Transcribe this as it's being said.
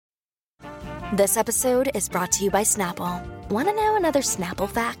This episode is brought to you by Snapple. Want to know another Snapple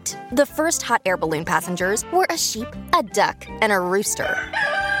fact? The first hot air balloon passengers were a sheep, a duck, and a rooster.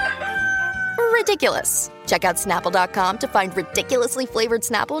 Ridiculous. Check out Snapple.com to find ridiculously flavored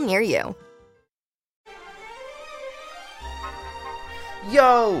Snapple near you.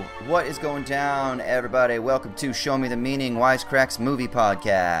 Yo, what is going down, everybody? Welcome to Show Me the Meaning Wisecracks Movie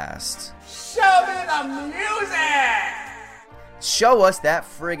Podcast. Show me the music! Show us that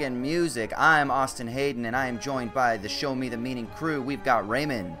friggin' music. I'm Austin Hayden, and I am joined by the Show Me the Meaning crew. We've got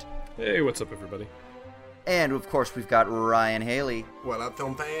Raymond. Hey, what's up, everybody? And, of course, we've got Ryan Haley. What up,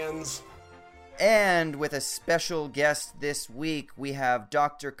 film fans? And with a special guest this week, we have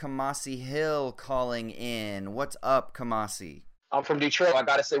Dr. Kamasi Hill calling in. What's up, Kamasi? I'm from Detroit. I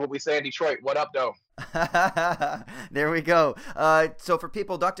gotta say what we say in Detroit. What up, though? There we go. So for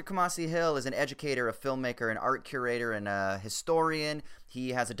people, Dr. Kamasi Hill is an educator, a filmmaker, an art curator, and a historian.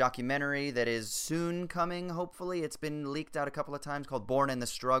 He has a documentary that is soon coming, hopefully. It's been leaked out a couple of times, called Born in the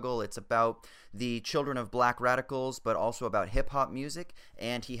Struggle. It's about the children of black radicals, but also about hip-hop music.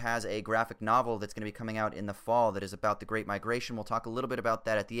 And he has a graphic novel that's going to be coming out in the fall that is about the Great Migration. We'll talk a little bit about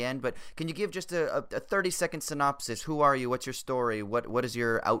that at the end. But can you give just a 30-second synopsis? Who are you? What's your story? What is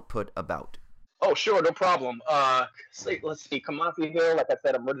your output about? Oh, sure, no problem. Let's see. Kamasi Hill, like I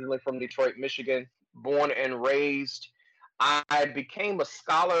said, I'm originally from Detroit, Michigan, born and raised. I became a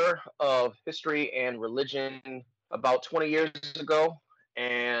scholar of history and religion about 20 years ago,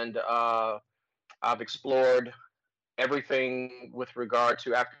 and I've explored everything with regard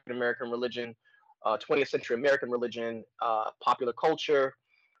to African American religion, 20th century American religion, popular culture,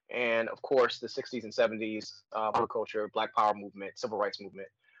 and of course the 60s and 70s culture, Black Power movement, civil rights movement.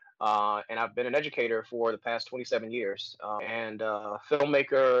 And I've been an educator for the past 27 years, and a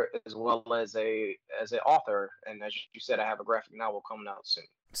filmmaker as well as an author. And as you said, I have a graphic novel coming out soon.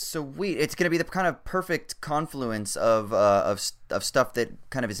 Sweet. It's going to be the kind of perfect confluence of stuff that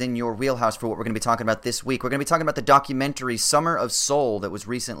kind of is in your wheelhouse for what we're going to be talking about this week. We're going to be talking about the documentary Summer of Soul that was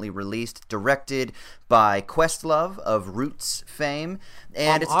recently released, directed by Questlove of Roots fame.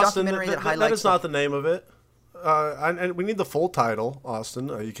 And it's a Austin, documentary that highlights... That is not the name of it. And we need the full title, Austin.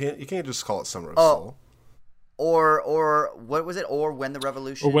 You can't just call it Summer of Soul. Or what was it? Or When the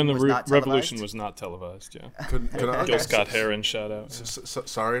Revolution Or when the was not televised? revolution was not televised. Yeah. Could Gil Scott Heron shout out.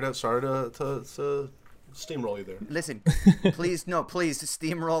 Sorry to steamroll you there. Listen, please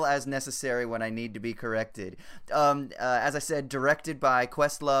steamroll as necessary when I need to be corrected. As I said, directed by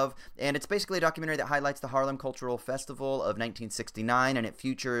Questlove, and it's basically a documentary that highlights the Harlem Cultural Festival of 1969, and it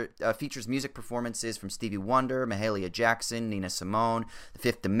features music performances from Stevie Wonder, Mahalia Jackson, Nina Simone, The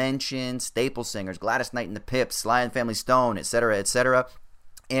Fifth Dimension, Staple Singers, Gladys Knight and the Pips, Sly and Family Stone, etc., etc.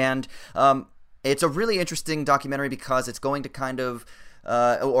 And it's a really interesting documentary because it's going to kind of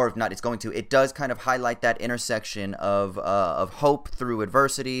it does kind of highlight that intersection of hope through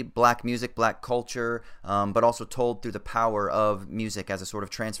adversity, black music, black culture, but also told through the power of music as a sort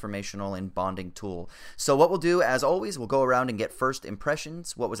of transformational and bonding tool. So what we'll do, as always, we'll go around and get first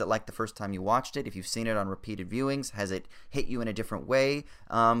impressions. What was it like the first time you watched it? If you've seen it on repeated viewings, has it hit you in a different way?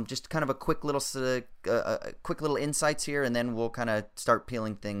 Just kind of a quick little insights here, and then we'll kind of start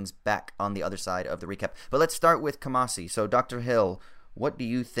peeling things back on the other side of the recap. But let's start with Kamasi. So Dr. Hill, what do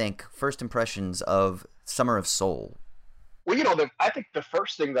you think? First impressions of Summer of Soul. Well, I think the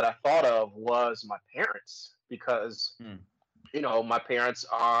first thing that I thought of was my parents, because my parents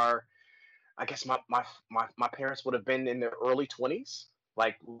are, I guess my parents would have been in their early 20s,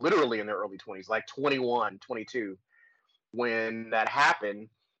 like literally in their early 20s, like 21, 22 when that happened.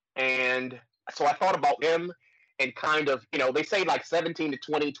 And so I thought about them and kind of, they say like 17 to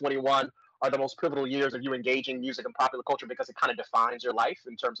 20, 21 are the most pivotal years of you engaging music and popular culture because it kind of defines your life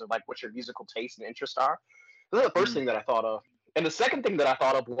in terms of like what your musical taste and interests are. This is the first thing that I thought of. And the second thing that I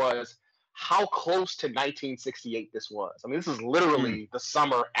thought of was how close to 1968 this was. I mean, this is literally the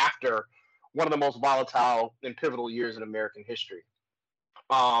summer after one of the most volatile and pivotal years in American history.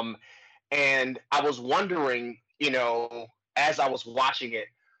 And I was wondering, as I was watching it,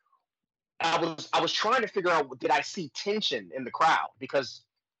 I was trying to figure out, did I see tension in the crowd? Because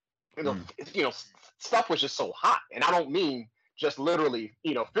stuff was just so hot, and I don't mean just literally,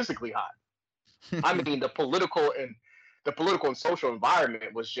 physically hot. I mean the political and social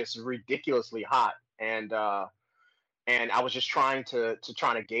environment was just ridiculously hot, and I was just trying to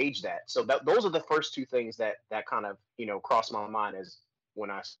gauge that. So those are the first two things that kind of crossed my mind as when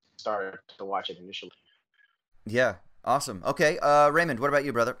I started to watch it initially. Yeah, awesome. Okay, Raymond, what about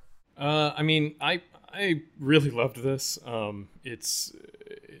you, brother? I mean, I really loved this. It's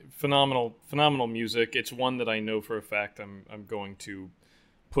phenomenal music. It's one that I know for a fact I'm going to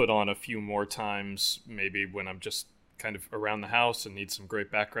put on a few more times, maybe when I'm just kind of around the house and need some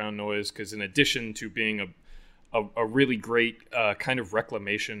great background noise, because in addition to being a really great kind of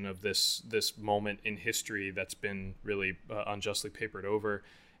reclamation of this moment in history that's been really unjustly papered over,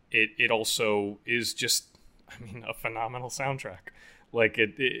 it also is just, I mean, a phenomenal soundtrack. Like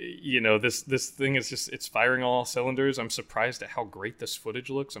this thing is just, it's firing all cylinders. I'm surprised at how great this footage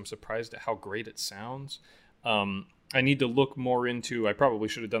looks. I'm surprised at how great it sounds. I need to look more into, I probably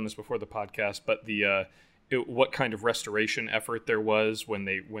should have done this before the podcast, but what kind of restoration effort there was when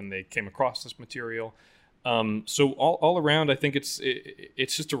they came across this material. So all around, I think it's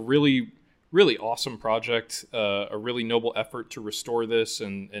just a really, really awesome project, a really noble effort to restore this,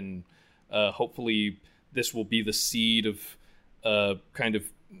 and hopefully this will be the seed of kind of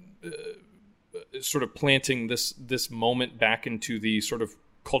sort of planting this moment back into the sort of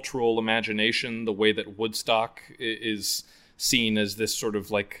cultural imagination, the way that Woodstock is seen as this sort of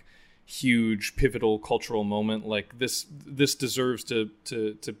like huge pivotal cultural moment. Like this deserves to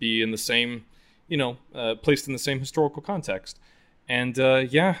be in the same, placed in the same historical context. And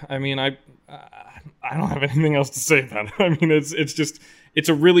I mean, I don't have anything else to say about it. I mean, it's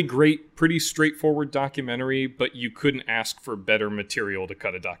a really great, pretty straightforward documentary, but you couldn't ask for better material to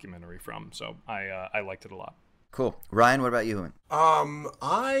cut a documentary from. So I liked it a lot. Cool. Ryan, what about you?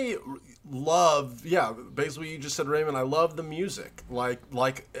 I love, basically what you just said, Raymond. I love the music. Like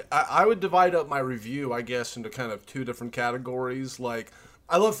I would divide up my review, I guess, into kind of two different categories. Like,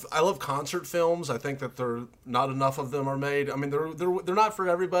 I love concert films. I think that not enough of them are made. I mean, they're not for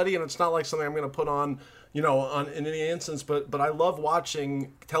everybody, and it's not like something I'm going to put on, in any instance. But I love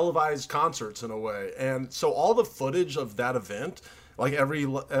watching televised concerts in a way, and so all the footage of that event, like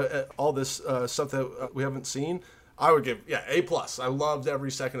all this stuff that we haven't seen, I would give A+. I loved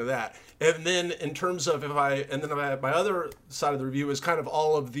every second of that. And then in terms of my other side of the review is kind of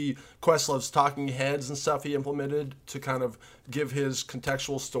all of the Questlove's talking heads and stuff he implemented to kind of give his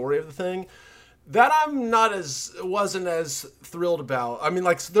contextual story of the thing. That wasn't as thrilled about. I mean,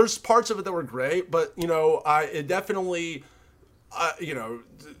 like, there's parts of it that were great, but it definitely,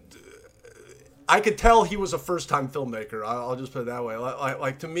 I could tell he was a first-time filmmaker. I'll just put it that way.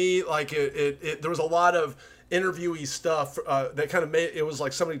 Like to me, like there was a lot of interviewee stuff that kind of made it was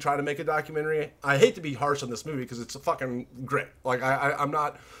like somebody trying to make a documentary. I hate to be harsh on this movie because it's a fucking great. Like I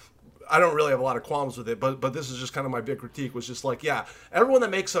don't really have a lot of qualms with it, but this is just kind of my big critique. Was just like, everyone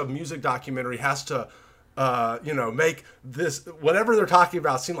that makes a music documentary has to make this whatever they're talking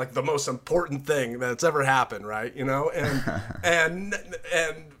about seem like the most important thing that's ever happened, right? And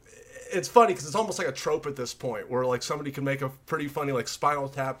it's funny because it's almost like a trope at this point where like somebody can make a pretty funny like Spinal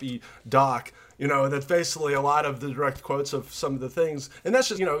Tap-y doc, that's basically a lot of the direct quotes of some of the things. And that's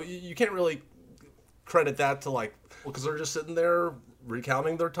just, you can't really credit that to like, because they're just sitting there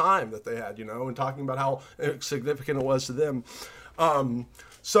recounting their time that they had, and talking about how significant it was to them.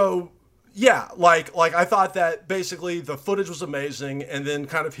 So I thought that basically the footage was amazing, and then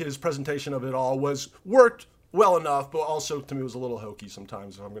kind of his presentation of it all worked well enough, but also to me was a little hokey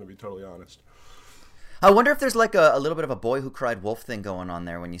sometimes, if I'm going to be totally honest. I wonder if there's like a little bit of a Boy Who Cried Wolf thing going on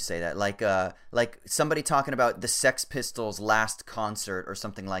there when you say that, like somebody talking about the Sex Pistols' last concert or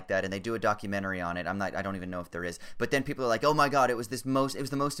something like that, and they do a documentary on it. I don't even know if there is, but then people are like, oh my god, it was the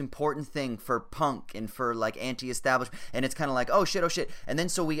most important thing for punk and for like anti-establishment, and it's kind of like, oh shit, and then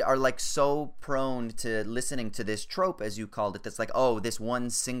so we are like so prone to listening to this trope, as you called it, that's like, oh, this one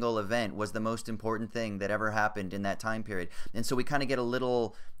single event was the most important thing that ever happened in that time period, and so we kind of get a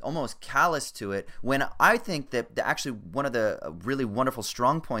little almost callous to it, when I think that actually one of the really wonderful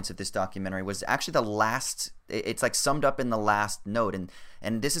strong points of this documentary was actually the last, it's like summed up in the last note,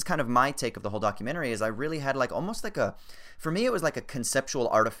 and this is kind of my take of the whole documentary, is I really had like almost like for me it was like a conceptual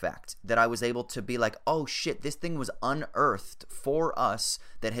artifact that I was able to be like, oh shit, this thing was unearthed for us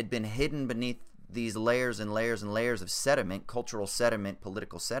that had been hidden beneath these layers and layers and layers of sediment, cultural sediment,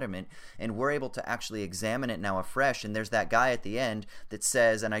 political sediment, and we're able to actually examine it now afresh. And there's that guy at the end that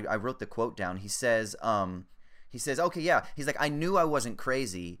says, and I wrote the quote down, he says, okay, yeah, he's like, I knew I wasn't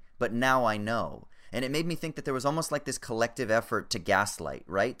crazy, but now I know. And it made me think that there was almost like this collective effort to gaslight,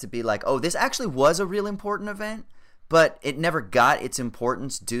 right? To be like, oh, this actually was a real important event, but it never got its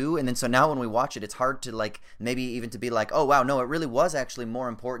importance due. And then so now when we watch it, it's hard to like maybe even to be like, oh wow, no, it really was actually more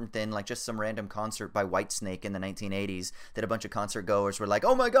important than like just some random concert by Whitesnake in the 1980s that a bunch of concert goers were like,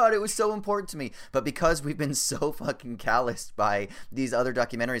 oh my god, it was so important to me. But because we've been so fucking calloused by these other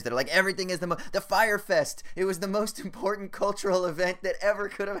documentaries that are like, everything is the Fyre Fest, it was the most important cultural event that ever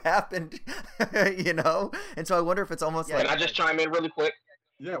could have happened, And so I wonder if it's almost like... Can I just chime in really quick?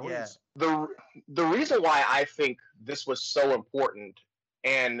 Yeah. The reason why I think this was so important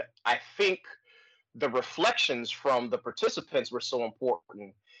And I think the reflections from the participants were so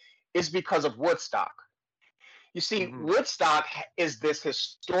important is because of Woodstock. You see, Woodstock is this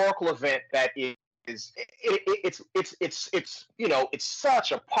historical event that it's it's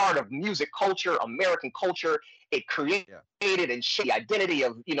such a part of music culture, American culture. It created and shaped the identity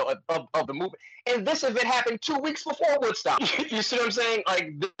of of the movement. And this event happened 2 weeks before Woodstock. You see what I'm saying?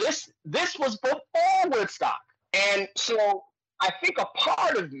 Like this was before Woodstock, and so I think a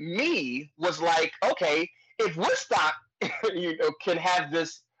part of me was like, okay, if Woodstock can have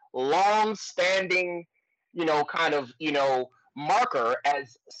this long-standing kind of marker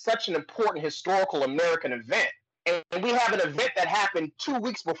as such an important historical American event, and we have an event that happened 2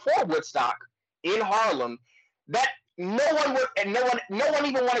 weeks before Woodstock in Harlem that no one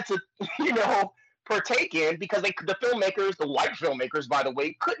even wanted to partake in, because the filmmakers, the white filmmakers, by the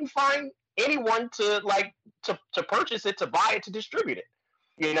way, couldn't find anyone to purchase it, to buy it, to distribute it.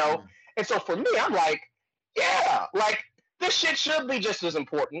 And so for me, I'm like, yeah, like this shit should be just as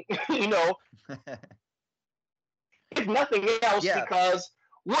important, if nothing else, because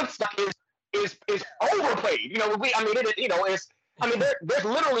Woodstock is overplayed. There's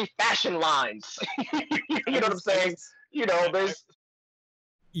literally fashion lines. You know what I'm saying? There's.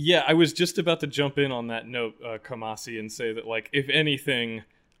 Yeah, I was just about to jump in on that note, Kamasi, and say that, like, if anything,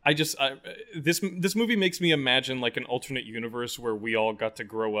 this movie makes me imagine like an alternate universe where we all got to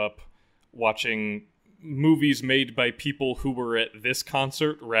grow up watching movies made by people who were at this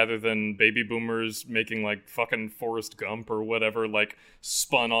concert rather than baby boomers making like fucking Forrest Gump or whatever, like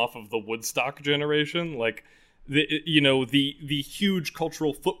spun off of the Woodstock generation. Like the huge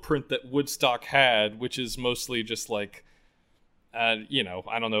cultural footprint that Woodstock had, which is mostly just like I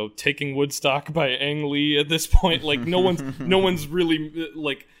don't know, taking Woodstock by Ang Lee at this point. Like no one's really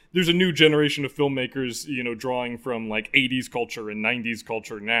like, there's a new generation of filmmakers, drawing from like 80s culture and 90s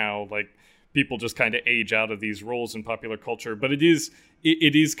culture now. Like people just kind of age out of these roles in popular culture, but it is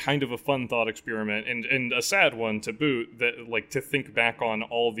kind of a fun thought experiment and a sad one to boot, that like to think back on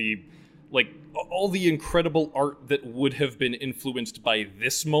all the incredible art that would have been influenced by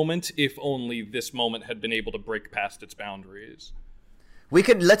this moment if only this moment had been able to break past its boundaries. We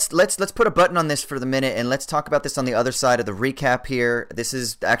could let's put a button on this for the minute, and let's talk about this on the other side of the recap here. This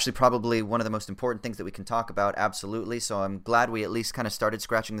is actually probably one of the most important things that we can talk about, absolutely. So I'm glad we at least kind of started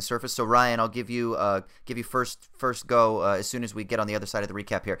scratching the surface. So Ryan, I'll give you first go as soon as we get on the other side of the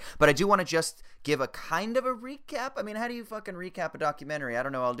recap here. But I do want to just give a kind of a recap. I mean, how do you fucking recap a documentary? I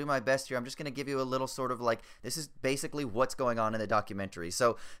don't know. I'll do my best here. I'm just going to give you a little sort of like, this is basically what's going on in the documentary.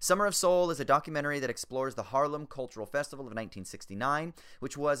 So Summer of Soul is a documentary that explores the Harlem Cultural Festival of 1969,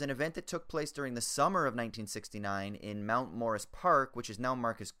 which was an event that took place during the summer of 1969 in Mount Morris Park, which is now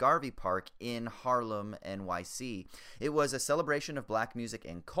Marcus Garvey Park in Harlem, NYC. It was a celebration of black music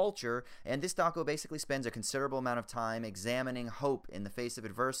and culture, and this doco basically spends a considerable amount of time examining hope in the face of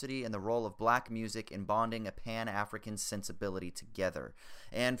adversity and the role of black music in bonding a Pan-African sensibility together.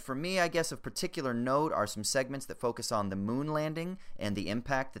 And for me, I guess of particular note are some segments that focus on the moon landing and the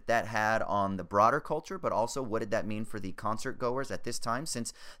impact that had on the broader culture, but also what did that mean for the concert goers at this time,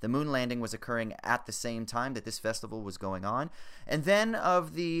 since the moon landing was occurring at the same time that this festival was going on. And then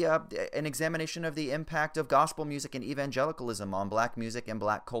of an examination of the impact of gospel music and evangelicalism on black music and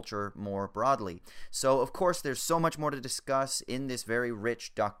black culture more broadly. So of course there's so much more to discuss in this very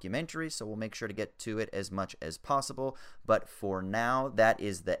rich documentary, so we'll make sure to get to it as much as possible. But for now, that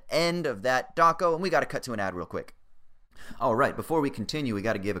is the end of that doco, and we got to cut to an ad real quick. All right, before we continue, we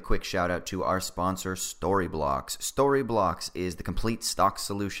got to give a quick shout out to our sponsor, Storyblocks. Storyblocks is the complete stock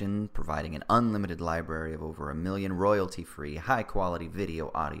solution, providing an unlimited library of over 1 million royalty-free, high-quality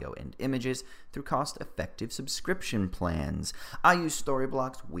video, audio, and images through cost-effective subscription plans. I use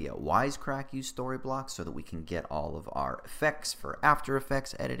Storyblocks. We at Wisecrack use Storyblocks so that we can get all of our effects for After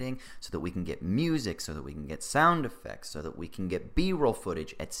Effects editing, so that we can get music, so that we can get sound effects, so that we can get B-roll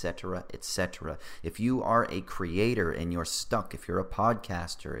footage, etc., etc. If you are a creator and you're stuck, if you're a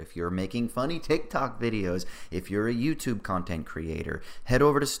podcaster, if you're making funny TikTok videos, if you're a YouTube content creator, head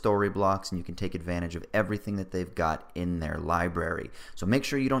over to Storyblocks and you can take advantage of everything that they've got in their library. So make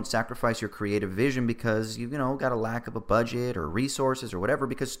sure you don't sacrifice your creative vision because you got a lack of a budget or resources or whatever,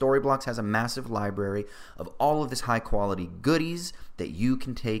 because Storyblocks has a massive library of all of this high quality goodies that you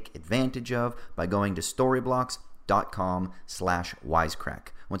can take advantage of by going to storyblocks.com/wisecrack.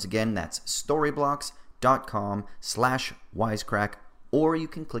 Once again, that's storyblocks.com/wisecrack, or you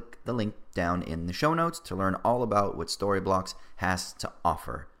can click the link down in the show notes to learn all about what Storyblocks has to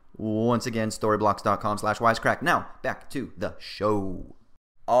offer. Once again, storyblocks.com/wisecrack. Now, back to the show.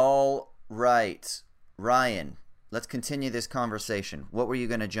 All right, Ryan, let's continue this conversation. What were you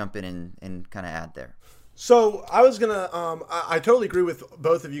going to jump in and kind of add there? So I was gonna, I totally agree with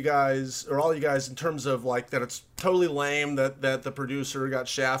both of you guys, or all you guys, in terms of like that it's totally lame that the producer got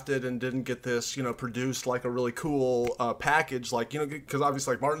shafted and didn't get this, produced like a really cool package, like, because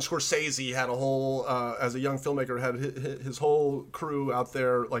obviously like Martin Scorsese had a whole, as a young filmmaker, had his whole crew out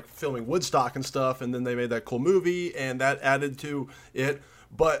there like filming Woodstock and stuff, and then they made that cool movie, and that added to it.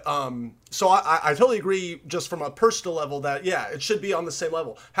 But so I totally agree, just from a personal level, that yeah, it should be on the same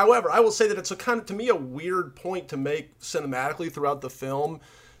level. However, I will say that it's a kind of, to me, a weird point to make cinematically throughout the film.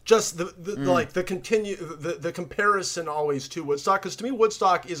 Just the comparison always to Woodstock, because to me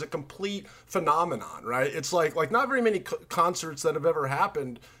Woodstock is a complete phenomenon, right? It's like not very many concerts that have ever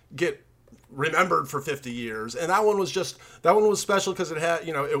happened get remembered for 50 years, and that one was special because it had,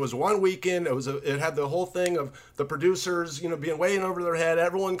 it was one weekend, it had the whole thing of the producers being way in over their head,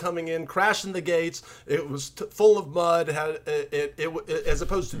 everyone coming in, crashing the gates, it was full of mud, as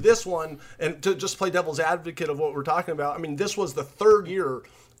opposed to this one. And to just play devil's advocate of what we're talking about, I mean, this was the third year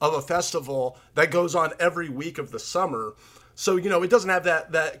of a festival that goes on every week of the summer. So, it doesn't have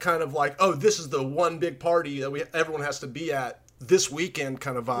that kind of like, oh, this is the one big party that everyone has to be at this weekend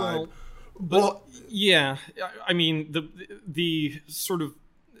kind of vibe. Well, yeah, I mean, the sort of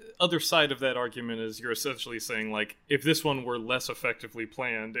other side of that argument is you're essentially saying, like, if this one were less effectively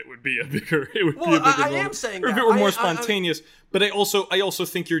planned, it would be a bigger. I am saying that. Or if it were more spontaneous. But I also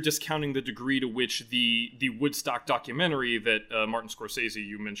think you're discounting the degree to which the Woodstock documentary that Martin Scorsese,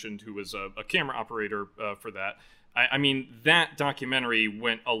 you mentioned, who was a camera operator for that. I mean, that documentary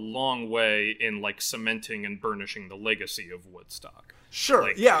went a long way in like cementing and burnishing the legacy of Woodstock. Sure,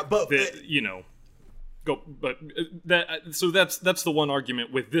 like, yeah, but so that's the one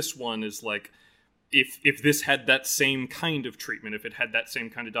argument with this one is like, if this had that same kind of treatment, if it had that same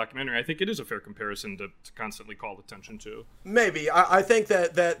kind of documentary, I think it is a fair comparison to constantly call attention to. Maybe. I think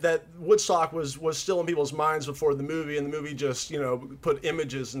that Woodstock was still in people's minds before the movie, and the movie just, put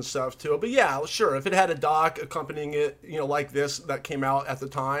images and stuff to it. But yeah, sure, if it had a doc accompanying it, like this that came out at the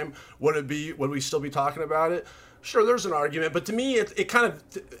time, would we still be talking about it? Sure, there's an argument, but to me, it kind of,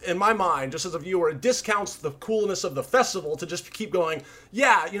 in my mind, just as a viewer, it discounts the coolness of the festival to just keep going,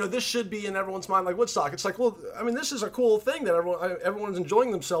 yeah, this should be in everyone's mind like Woodstock. It's like, well, I mean, this is a cool thing that everyone's enjoying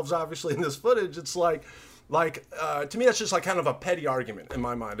themselves, obviously, in this footage. It's like to me, that's just like kind of a petty argument in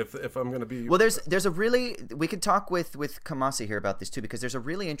my mind, if I'm going to be... Well, there's a really, we could talk with Kamasi here about this too, because there's a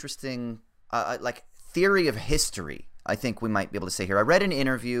really interesting, theory of history, I think we might be able to say here. I read an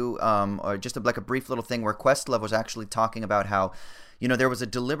interview, or just a brief little thing where Questlove was actually talking about how, there was a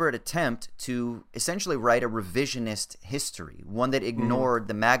deliberate attempt to essentially write a revisionist history, one that ignored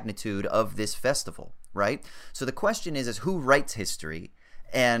the magnitude of this festival, right? So the question is who writes history,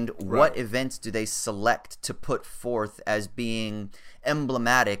 and what events do they select to put forth as being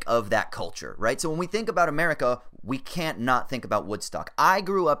emblematic of that culture, right? So when we think about America, we can't not think about Woodstock. I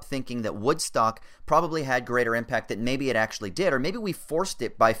grew up thinking that Woodstock probably had greater impact than maybe it actually did, or maybe we forced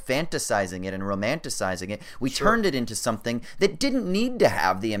it by fantasizing it and romanticizing it. We turned it into something that didn't need to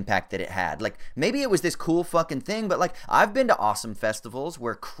have the impact that it had. Like, maybe it was this cool fucking thing, but like, I've been to awesome festivals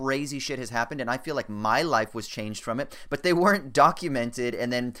where crazy shit has happened, and I feel like my life was changed from it, but they weren't documented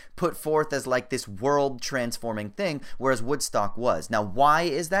and then put forth as like this world transforming thing, whereas Woodstock was. Now, why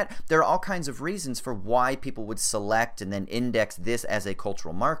is that? There are all kinds of reasons for why people would select and then index this as a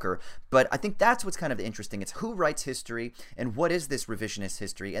cultural marker, but I think that's what's kind of interesting. It's who writes history, and what is this revisionist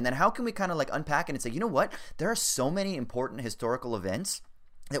history, and then how can we kind of like unpack it and say, you know what, there are so many important historical events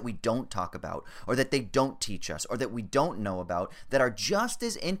that we don't talk about, or that they don't teach us, or that we don't know about, that are just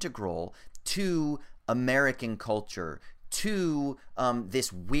as integral to American culture, to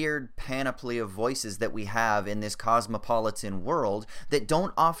this weird panoply of voices that we have in this cosmopolitan world that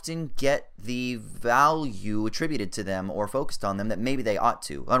don't often get the value attributed to them or focused on them that maybe they ought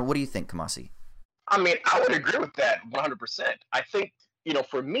to. What do you think, Kamasi? I mean, I would agree with that 100%. I think,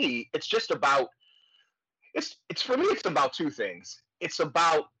 for me, it's just about, it's about two things. It's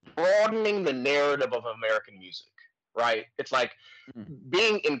about broadening the narrative of American music, right? It's like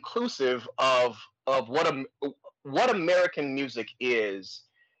being inclusive of what American music is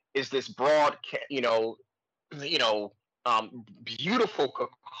this broad, beautiful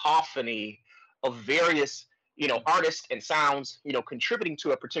cacophony of various, artists and sounds, contributing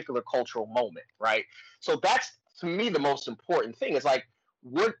to a particular cultural moment, right? So that's, to me, the most important thing. Is like,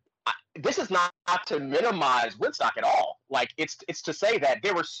 this is not to minimize Woodstock at all. Like, it's to say that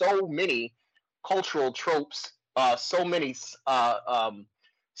there were so many cultural tropes, so many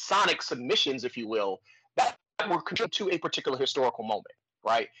sonic submissions, if you will, that were contributing to a particular historical moment,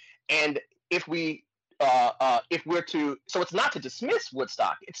 right? And if we if we're to, so it's not to dismiss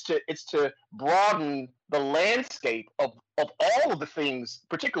Woodstock, it's to broaden the landscape of all of the things,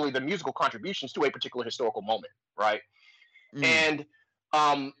 particularly the musical contributions to a particular historical moment, right? And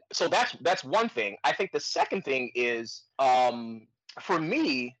so that's one thing. I think the second thing is, for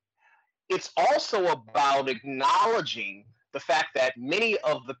me, it's also about acknowledging the fact that many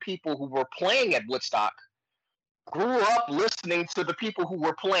of the people who were playing at Woodstock grew up listening to the people who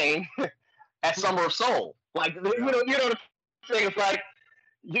were playing at Summer of Soul. Like, you know what I'm saying? It's like,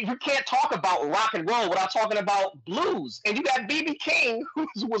 you can't talk about rock and roll without talking about blues. And you got B.B. King, who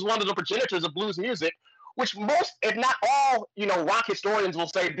was one of the progenitors of blues music, which most, if not all, rock historians will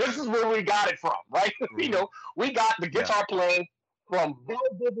say, this is where we got it from, right? We got the guitar playing from Bill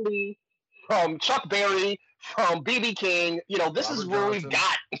Diddley, from Chuck Berry, from B.B. King. This Robert is where Johnson.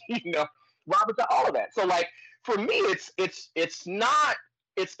 We got, Robert, all of that. So, like, for me, it's not.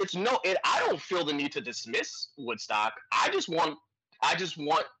 I don't feel the need to dismiss Woodstock. I just want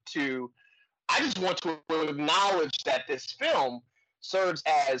to acknowledge that this film serves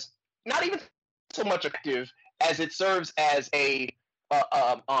as not even so much active as it serves as an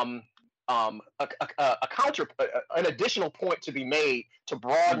additional point to be made to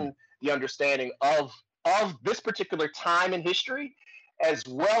broaden the understanding of this particular time in history, as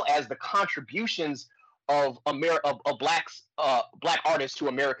well as the contributions of black artists to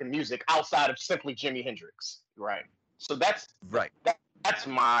American music outside of simply Jimi Hendrix, right? So that's right. That's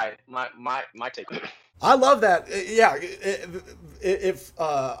my take. I love that. Yeah, if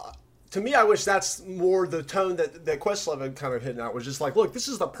to me, I wish that's more the tone that Questlove had kind of hit out, was just like, look, this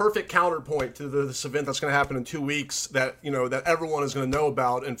is the perfect counterpoint to this event that's going to happen in 2 weeks that that everyone is going to know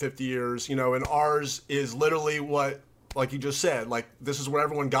about in 50 years. And ours is literally what, like you just said, like, this is where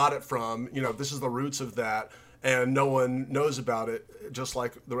everyone got it from. This is the roots of that, and no one knows about it, just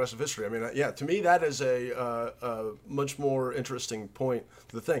like the rest of history. I mean, yeah, to me, that is a much more interesting point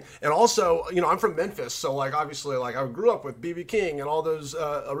to the thing. And also, I'm from Memphis, so, like, obviously, like, I grew up with B.B. King and all those,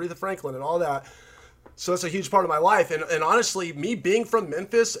 Aretha Franklin and all that. So that's a huge part of my life. And honestly, me being from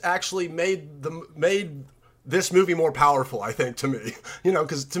Memphis actually made this movie more powerful, I think, to me.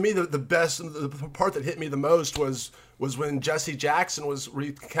 Because to me, the part that hit me the most was when Jesse Jackson was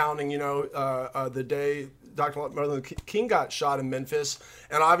recounting, the day Dr. Martin Luther King got shot in Memphis.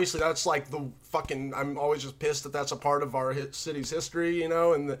 And obviously that's like I'm always just pissed that that's a part of our city's history,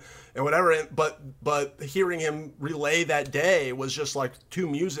 and whatever. But hearing him relay that day was just like, to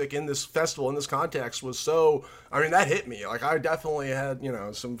music in this festival, in this context, was so, I mean, that hit me. Like, I definitely had,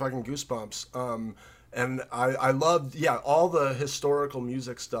 some fucking goosebumps. And I loved, all the historical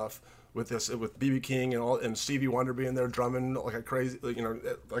music stuff with this, with B.B. King and Stevie Wonder being there drumming like a crazy,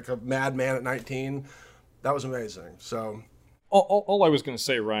 like a madman at 19. That was amazing. So, all I was going to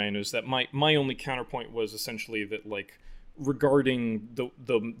say, Ryan, is that my only counterpoint was essentially that, like, regarding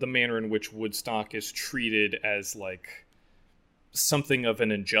the manner in which Woodstock is treated as, like, something of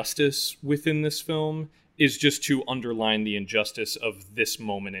an injustice within this film, is just to underline the injustice of this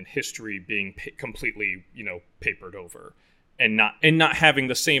moment in history being completely, papered over, and not having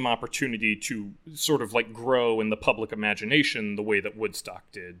the same opportunity to sort of, like, grow in the public imagination the way that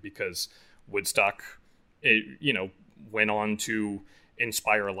Woodstock did, because Woodstock, went on to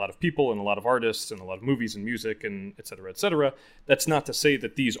inspire a lot of people and a lot of artists and a lot of movies and music and et cetera, et cetera. That's not to say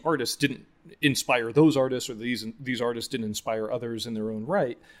that these artists didn't inspire those artists, or these artists didn't inspire others in their own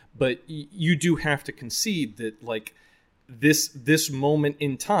right. But you do have to concede that, like, this moment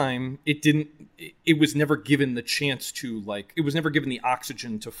in time, it was never given the chance to, like, it was never given the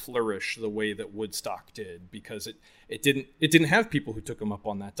oxygen to flourish the way that Woodstock did, because it didn't have people who took them up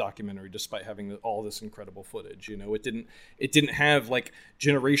on that documentary, despite having all this incredible footage. It didn't have, like,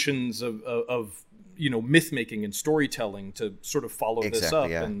 generations of myth making and storytelling to sort of follow this up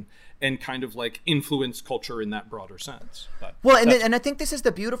and kind of, like, influence culture in that broader sense. But and I think this is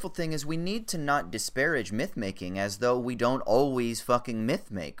the beautiful thing, is we need to not disparage myth making as though we don't always fucking myth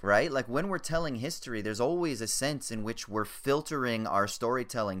make, right? Like, when we're telling history, there's always a sense in which we're filtering our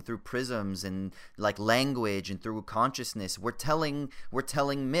storytelling through prisms and, like, language and through consciousness. We're telling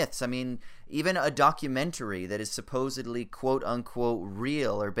myths. I mean, even a documentary that is supposedly quote unquote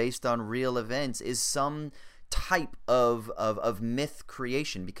real or based on real events is some type of myth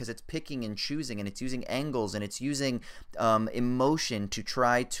creation, because it's picking and choosing, and it's using angles, and it's using emotion to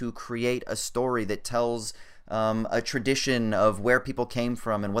try to create a story that tells a tradition of where people came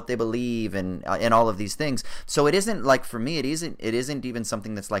from and what they believe and all of these things. So it isn't like, for me, it isn't even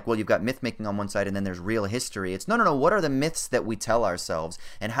something that's like, well, you've got myth making on one side and then there's real history. It's no. What are the myths that we tell ourselves,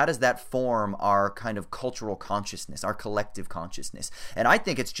 and how does that form our kind of cultural consciousness, our collective consciousness? And I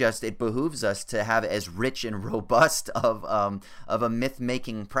think it behooves us to have as rich and robust of a myth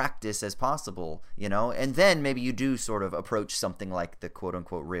making practice as possible, and then maybe you do sort of approach something like the quote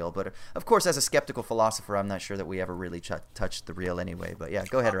unquote real. But of course, as a skeptical philosopher, I'm not sure that we ever really touched the real anyway. But yeah,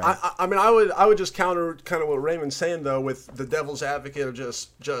 go ahead, Ryan. I mean, I would just counter kind of what Raymond's saying though, with the devil's advocate of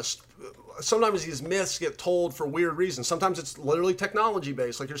just sometimes these myths get told for weird reasons. Sometimes it's literally technology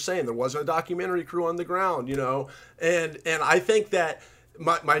based, like you're saying. There wasn't a documentary crew on the ground, and I think that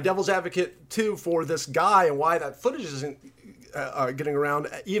my devil's advocate too for this guy and why that footage isn't getting around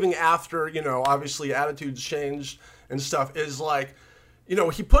even after obviously attitudes changed and stuff is like,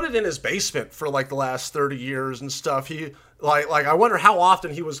 he put it in his basement for like the last 30 years and stuff. He like I wonder how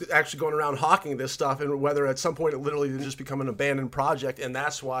often he was actually going around hawking this stuff, and whether at some point it literally didn't just become an abandoned project, and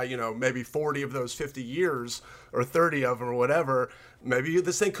that's why maybe 40 of those 50 years or 30 of them or whatever, maybe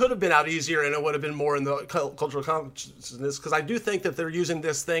this thing could have been out easier and it would have been more in the cultural consciousness. Because I do think that they're using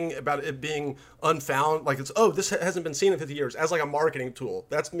this thing about it being unfound, like this hasn't been seen in 50 years, as like a marketing tool.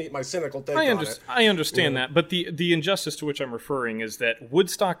 That's my cynical take on it. I understand that, but the injustice to which I'm referring is that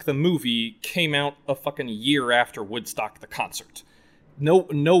Woodstock the movie came out a fucking year after Woodstock the concert.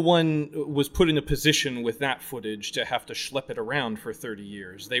 No one was put in a position with that footage to have to schlep it around for 30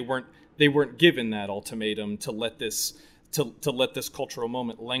 years. They weren't given that ultimatum to let this cultural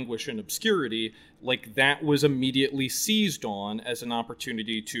moment languish in obscurity. Like, that was immediately seized on as an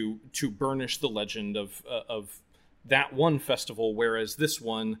opportunity to burnish the legend of that one festival, whereas this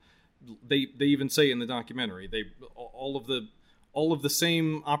one, they even say in the documentary, all of the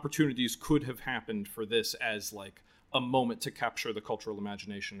same opportunities could have happened for this as like a moment to capture the cultural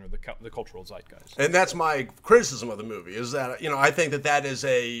imagination or the cultural zeitgeist. And that's my criticism of the movie, is that, I think that is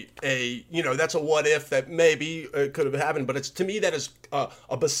a that's a what if that maybe could have happened, but to me that is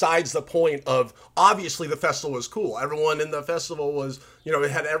besides the point of, obviously the festival was cool. Everyone in the festival was,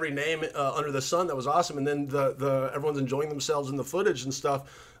 it had every name under the sun that was awesome, and then the everyone's enjoying themselves in the footage and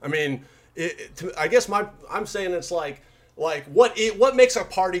stuff. I mean, I guess I'm saying it's like what makes a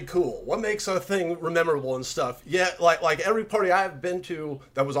party cool? What makes a thing memorable and stuff? Yeah, like every party I've been to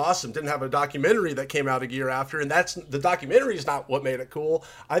that was awesome didn't have a documentary that came out a year after, and the documentary is not what made it cool.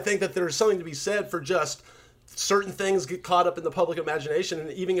 I think that there's something to be said for just certain things get caught up in the public imagination,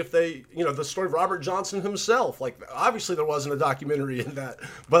 and even if they, the story of Robert Johnson himself, like obviously there wasn't a documentary in that,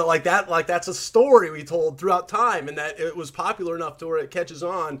 but that's a story we told throughout time, and that it was popular enough to where it catches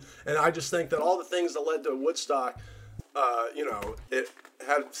on. And I just think that all the things that led to Woodstock, it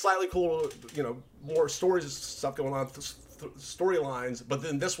had slightly cooler, more stories and stuff going on, storylines, but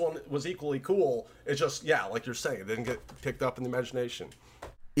then this one was equally cool. It's just, like you're saying, it didn't get picked up in the imagination.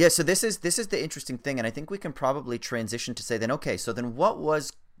 Yeah, so this is the interesting thing, and I think we can probably transition to say then, okay, so then what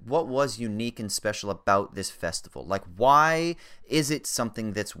was unique and special about this festival? Like, why is it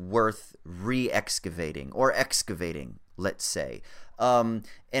something that's worth re-excavating or excavating, let's say? And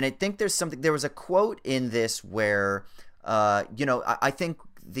I think there was a quote in this where, I think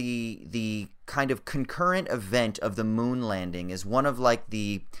the kind of concurrent event of the moon landing is one of like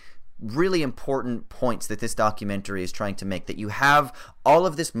the really important points that this documentary is trying to make, that you have all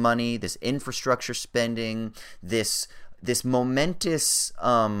of this money, this infrastructure spending, this momentous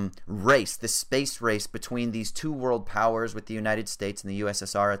race, this space race between these two world powers, with the United States and the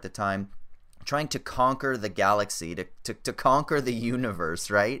USSR at the time, trying to conquer the galaxy, to conquer the universe,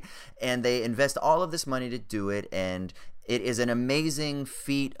 right? And they invest all of this money to do it, and it is an amazing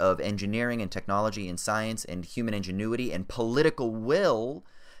feat of engineering and technology and science and human ingenuity and political will.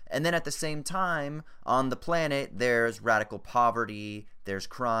 And then at the same time, on the planet, there's radical poverty, there's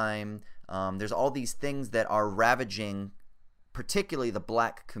crime, there's all these things that are ravaging particularly the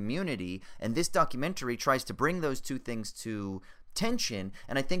black community. And this documentary tries to bring those two things to tension.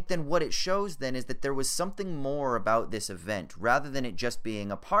 And I think then what it shows then is that there was something more about this event, rather than it just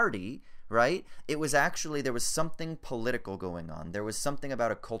being a party, right? It was actually, there was something political going on. There was something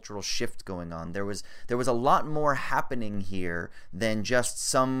about a cultural shift going on. There was a lot more happening here than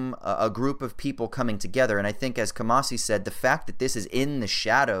just a group of people coming together. And I think, as Kamasi said, the fact that this is in the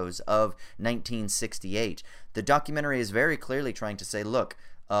shadows of 1968, the documentary is very clearly trying to say, look,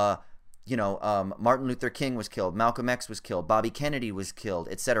 Martin Luther King was killed, Malcolm X was killed, Bobby Kennedy was killed,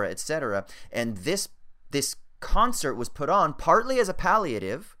 etc., etc. And this concert was put on partly as a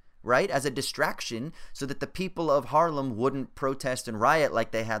palliative, right, as a distraction so that the people of Harlem wouldn't protest and riot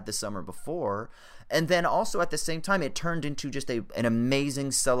like they had the summer before. And then also at the same time, it turned into just an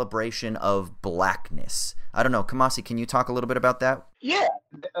amazing celebration of blackness. I don't know, Kamasi, can you talk a little bit about that? Yeah,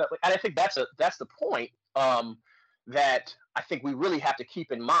 and I think that's the point that I think we really have to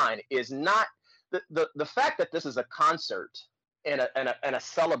keep in mind is not the fact that this is a concert and a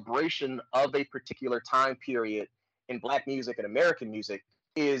celebration of a particular time period in Black music and American music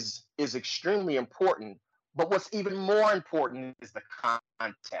is extremely important. But what's even more important is the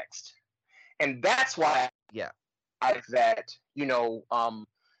context. And that's why I think that,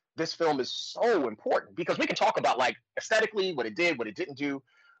 this film is so important, because we can talk about like aesthetically what it did, what it didn't do.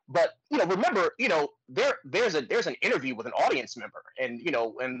 But, remember, there's an interview with an audience member, and,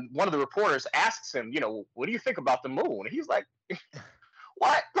 and one of the reporters asks him, what do you think about the moon? And he's like,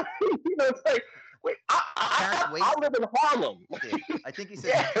 what? It's like, wait, I live in Harlem. I think he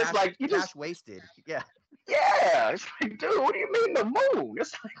said, it's like, you cash just wasted. Yeah. Yeah, it's like, dude, what do you mean the moon?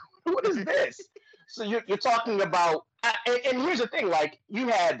 It's like, what is this? So you're talking about, and here's the thing, like, you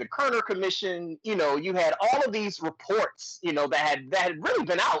had the Kerner Commission, you had all of these reports, that had really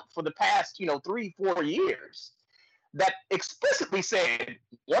been out for the past, 3-4 years that explicitly said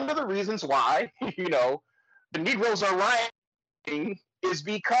one of the reasons why, the Negroes are rioting is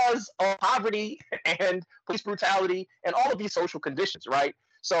because of poverty and police brutality and all of these social conditions, right?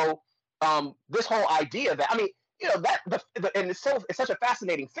 So this whole idea that, and it's such a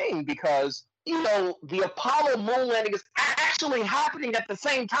fascinating thing because, the Apollo moon landing is actually happening at the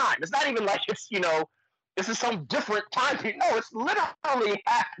same time. It's not even like it's, this is some different time period. No, it's literally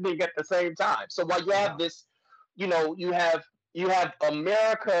happening at the same time. So while you have this, you have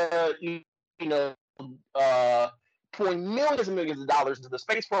America, pouring millions and millions of dollars into the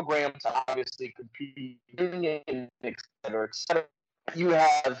space program to obviously compete, et cetera, et cetera. You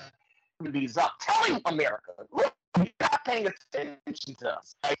have these up telling America, look, you're not paying attention to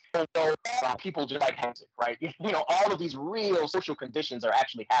us. People just like music, right? All of these real social conditions are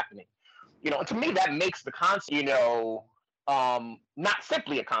actually happening. And to me, that makes the concert, not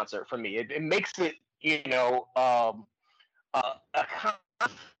simply a concert for me. It makes it, in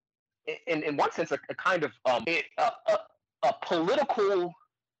one sense, a kind of a political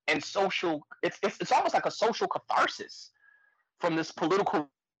and social. It's almost like a social catharsis from this political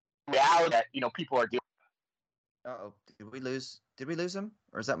reality that people are dealing with. Uh-oh. Did we lose him?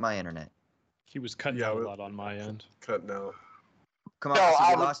 Or is that my internet? He was cutting out a lot on my end. Cutting out. Come on,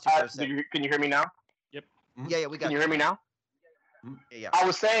 we lost you for a second. Can you hear me now? Yep. Yeah, we got Can you hear me now? Yeah. I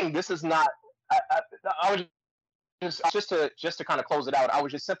was saying this is not. I was just to kind of close it out. I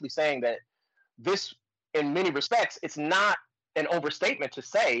was just simply saying that this, in many respects, it's not an overstatement to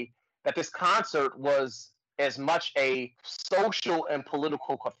say that this concert was as much a social and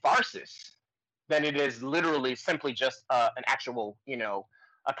political catharsis than it is literally simply just an actual,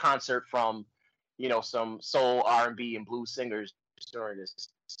 a concert from, some soul, R&B, and blues singers during this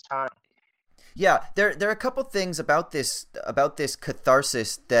time. Yeah, there are a couple things about this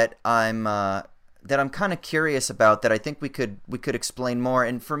catharsis that I'm kind of curious about that I think we could explain more.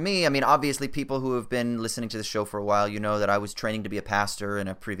 And for me, obviously people who have been listening to the show for a while, that I was training to be a pastor in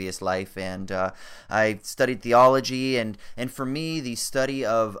a previous life, and I studied theology, and for me, the study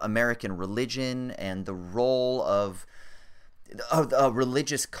of American religion and the role of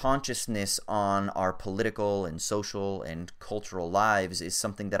religious consciousness on our political and social and cultural lives is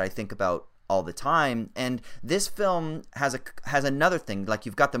something that I think about all the time. And this film has another thing. Like,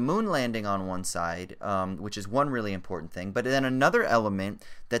 you've got the moon landing on one side, which is one really important thing, but then another element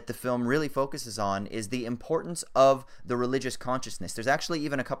that the film really focuses on is the importance of the religious consciousness. There's actually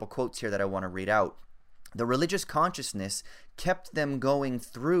even a couple quotes here that I want to read out. The religious consciousness kept them going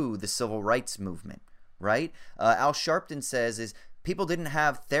through the civil rights movement, right? Al Sharpton says is people didn't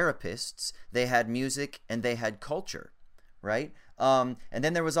have therapists, they had music and they had culture, right? And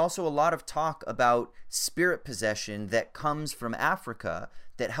then there was also a lot of talk about spirit possession that comes from Africa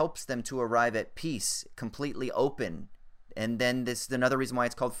that helps them to arrive at peace, completely open. And then this is another reason why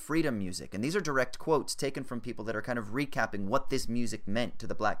it's called freedom music. And these are direct quotes taken from people that are kind of recapping what this music meant to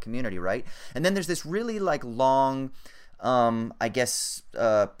the Black community, right? And then there's this really long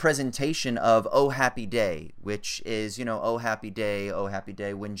presentation of "Oh Happy Day," which is, "Oh happy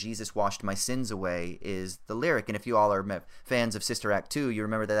day, when Jesus washed my sins away" is the lyric. And if you all are fans of Sister Act 2, you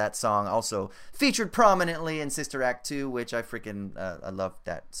remember that song also featured prominently in Sister Act 2, which I love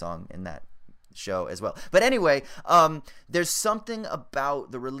that song in that show as well. But anyway, there's something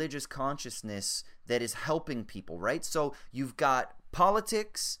about the religious consciousness that is helping people, right? So you've got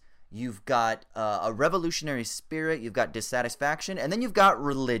politics you've got a revolutionary spirit, you've got dissatisfaction, and then you've got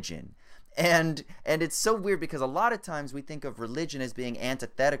religion. And it's so weird because a lot of times we think of religion as being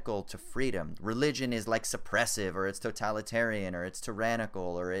antithetical to freedom. Religion is like suppressive, or it's totalitarian, or it's tyrannical,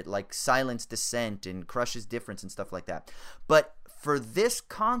 or it like silences dissent and crushes difference and stuff like that. But for this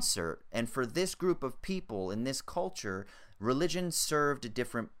concert and for this group of people in this culture, religion served a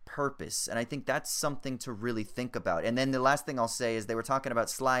different purpose, and I think that's something to really think about. And then the last thing I'll say is they were talking about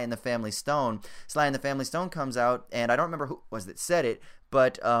Sly and the Family Stone. Sly and the Family Stone comes out, and I don't remember who it was that said it,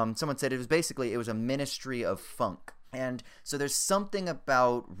 but someone said it was a ministry of funk. And so there's something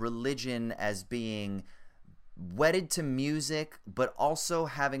about religion as being wedded to music, but also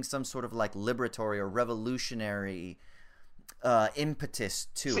having some sort of like liberatory or revolutionary impetus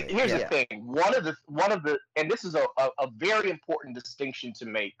to it. Here's the thing. One of the, and this is a very important distinction to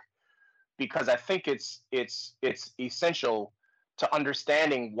make, because I think it's essential to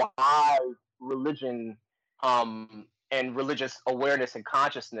understanding why religion and religious awareness and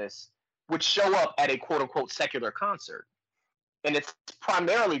consciousness would show up at a quote unquote secular concert. And it's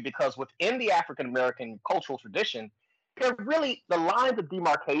primarily because within the African American cultural tradition, there really, the lines of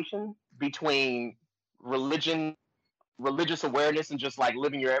demarcation between religious awareness and just like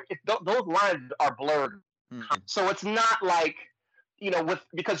living those lines are blurred. Mm-hmm. So it's not like,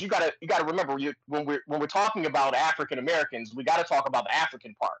 because you gotta remember, when we're talking about African Americans, we got to talk about the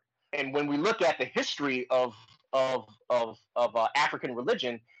African part. And when we look at the history of African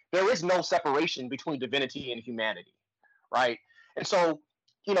religion, there is no separation between divinity and humanity, right? And so,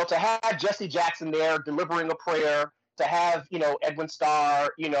 to have Jesse Jackson there delivering a prayer, to have Edwin Starr,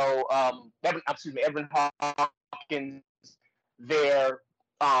 Edwin Hawkins there,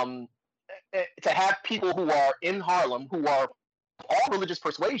 to have people who are in Harlem who are all religious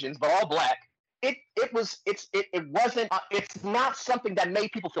persuasions but all black, it's not something that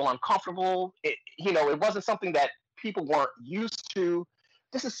made people feel uncomfortable. It wasn't something that people weren't used to.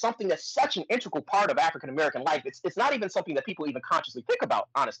 This is something that's such an integral part of African American life. It's not even something that people even consciously think about,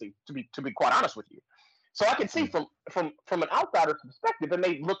 honestly, to be quite honest with you. So I can see from an outsider's perspective, it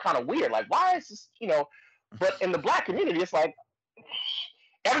may look kind of weird, like, why is this, but in the black community, it's like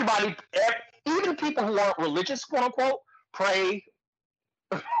everybody, even people who aren't religious, quote unquote, pray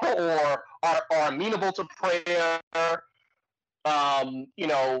or are amenable to prayer, and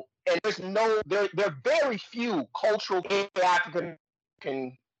there are very few cultural African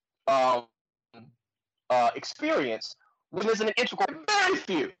experience when there's an integral, very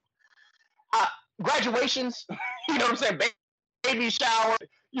few. Graduations, you know what I'm saying, baby shower,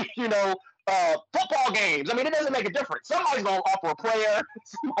 football games. I mean, it doesn't make a difference. Somebody's going to offer a prayer.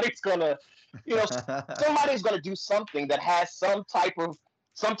 Somebody's going to do something that has some type of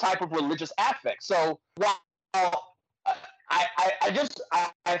religious affect. So while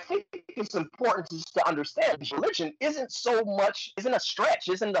I think it's important to understand religion isn't a stretch,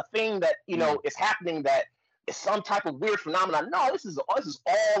 isn't a thing that is happening that is some type of weird phenomenon. No, this is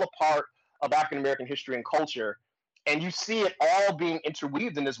all a part of African American history and culture, and you see it all being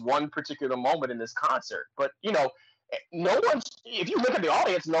interweaved in this one particular moment in this concert. But no one's, if you look at the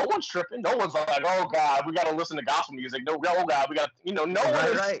audience, no one's tripping. No one's like, oh God, we got to listen to gospel music. No, oh God, we got no one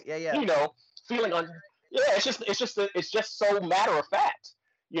is, right. Yeah. Feeling on. Yeah, it's just so matter of fact,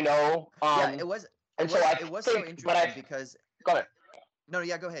 it was. And it so was so interesting because. Go ahead. No,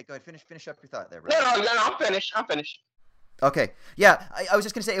 yeah, go ahead. Finish up your thought there, bro. No, I'm finished. Okay. Yeah, I was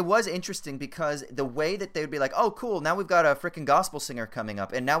just going to say it was interesting because the way that they would be like, oh, cool, now we've got a freaking gospel singer coming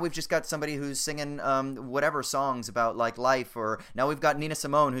up, and now we've just got somebody who's singing whatever songs about like life, or now we've got Nina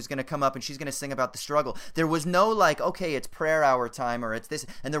Simone who's going to come up and she's going to sing about the struggle. There was no like, okay, it's prayer hour time or it's this,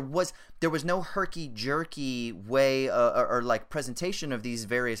 and there was no herky-jerky way or like presentation of these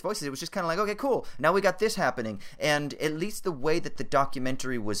various voices. It was just kind of like, okay, cool, now we got this happening. And at least the way that the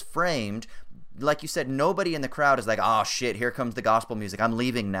documentary was framed, like you said, nobody in the crowd is like, oh shit, here comes the gospel music, I'm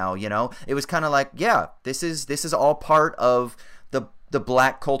leaving now, It was kind of like, yeah, this is all part of the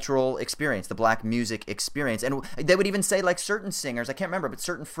black cultural experience, the black music experience. And they would even say like certain singers, I can't remember, but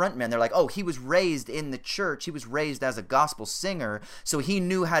certain frontmen, they're like, oh, he was raised in the church, he was raised as a gospel singer, so he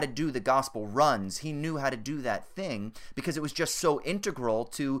knew how to do the gospel runs, he knew how to do that thing because it was just so integral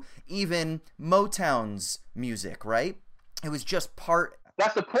to even Motown's music, right? It was just part.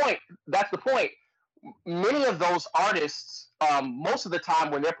 That's the point. Many of those artists, most of the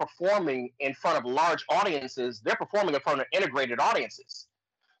time when they're performing in front of large audiences, they're performing in front of integrated audiences.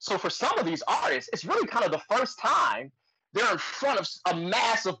 So for some of these artists, it's really kind of the first time they're in front of a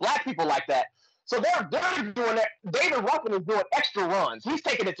mass of black people like that. So they're doing that. David Ruffin is doing extra runs. He's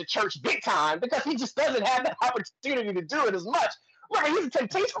taking it to church big time because he just doesn't have the opportunity to do it as much. Right,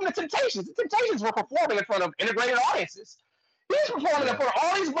 he's from the Temptations. The Temptations were performing in front of integrated audiences. He's performing in front of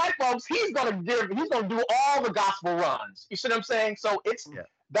all these white folks. He's gonna do all the gospel runs. You see what I'm saying? So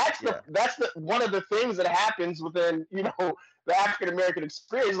that's the one of the things that happens within the African American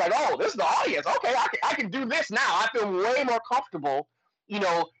experience. Like, oh, this is the audience. Okay, I can do this now. I feel way more comfortable.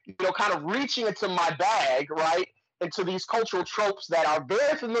 Kind of reaching into my bag, right, into these cultural tropes that are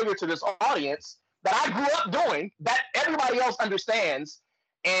very familiar to this audience that I grew up doing, that everybody else understands.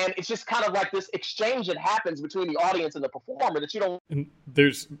 And it's just kind of like this exchange that happens between the audience and the performer that you don't. And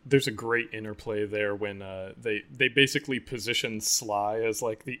there's a great interplay there when they basically position Sly as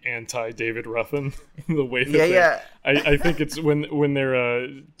like the anti David Ruffin. The way that I think it's when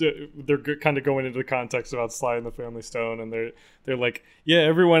they're kind of going into the context about Sly and the Family Stone, and they're like, yeah,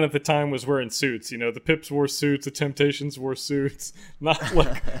 everyone at the time was wearing suits. The Pips wore suits, the Temptations wore suits, not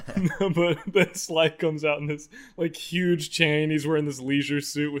like, but then Sly comes out in this like huge chain. He's wearing this leisure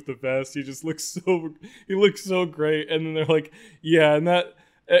suit with the vest. He just looks so great. And then they're like, yeah, and that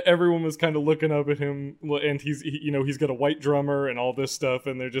everyone was kind of looking up at him, and he's got a white drummer and all this stuff,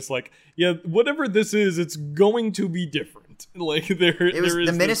 and they're just like, yeah, whatever this is, it's going to be different. Like it was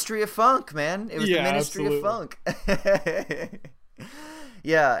the Ministry of Funk, man. It was the Ministry of Funk.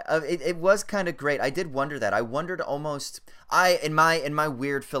 Yeah, it was kind of great. I did wonder that. I wondered almost. In my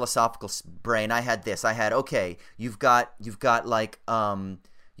weird philosophical brain, I had this. I had, okay, you've got like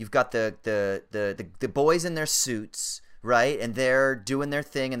you've got the boys in their suits, right? And they're doing their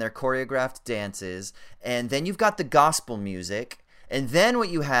thing and their choreographed dances. And then you've got the gospel music. And then what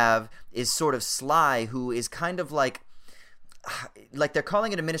you have is sort of Sly, who is kind of like they're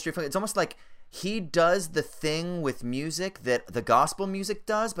calling it a ministry of funk. It's almost like he does the thing with music that the gospel music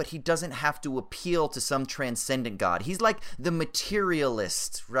does, but he doesn't have to appeal to some transcendent God. He's like the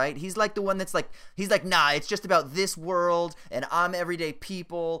materialist, right? He's like the one that's like, nah, it's just about this world, and I'm everyday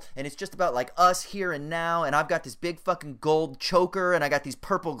people, and it's just about like us here and now, and I've got this big fucking gold choker, and I got these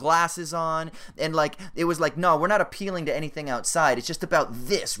purple glasses on, and like, it was like, no, we're not appealing to anything outside. It's just about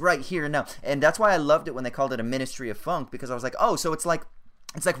this right here and now. And that's why I loved it when they called it a ministry of funk, because I was like, oh, so it's like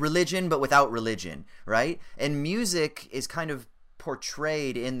religion, but without religion, right? And music is kind of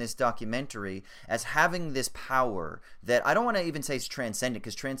portrayed in this documentary as having this power that I don't want to even say it's transcendent,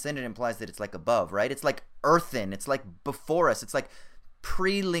 because transcendent implies that it's like above, right? It's like earthen. It's like before us. It's like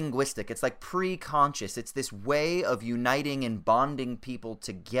pre-linguistic. It's like pre-conscious. It's this way of uniting and bonding people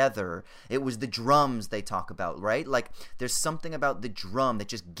together. It was the drums they talk about, right? Like there's something about the drum that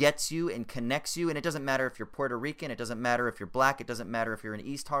just gets you and connects you, and it doesn't matter if you're Puerto Rican, it doesn't matter if you're black, it doesn't matter if you're in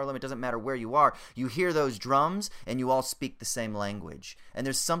East Harlem, it doesn't matter where you are. You hear those drums and you all speak the same language. And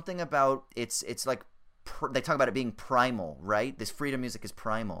there's something about it's like they talk about it being primal, right? This freedom music is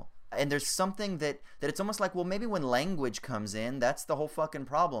primal. And there's something that it's almost like, well, maybe when language comes in, that's the whole fucking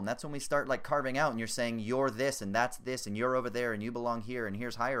problem. That's when we start like carving out and you're saying you're this and that's this and you're over there and you belong here and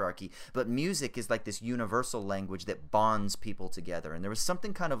here's hierarchy. But music is like this universal language that bonds people together. And there was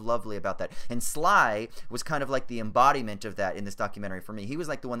something kind of lovely about that. And Sly was kind of like the embodiment of that in this documentary for me. He was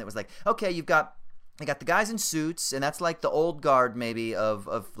like the one that was like, okay, you got the guys in suits, and that's like the old guard maybe of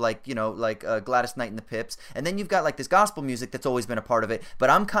like, Gladys Knight and the Pips. And then you've got like this gospel music that's always been a part of it. But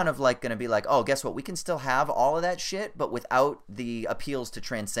I'm kind of like going to be like, oh, guess what? We can still have all of that shit, but without the appeals to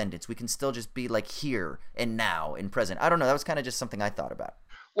transcendence. We can still just be like here and now and present. I don't know. That was kind of just something I thought about.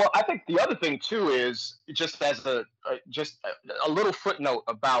 Well, I think the other thing too is just as a little footnote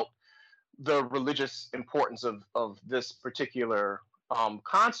about the religious importance of this particular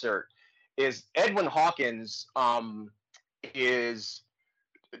concert. Is Edwin Hawkins is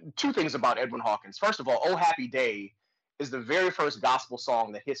two things about Edwin Hawkins. First of all, Oh Happy Day is the very first gospel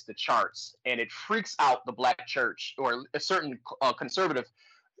song that hits the charts, and it freaks out the black church or a certain conservative,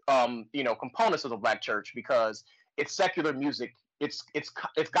 components of the black church, because it's secular music. It's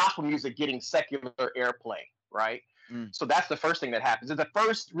gospel music getting secular airplay, right? So that's the first thing that happens. It's the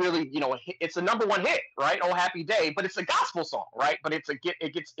first really, it's a number one hit, right? Oh Happy Day, but it's a gospel song, right? But it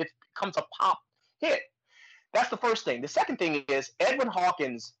becomes a pop hit. That's the first thing. The second thing is Edwin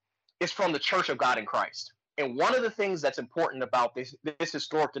Hawkins is from the Church of God in Christ. And one of the things that's important about this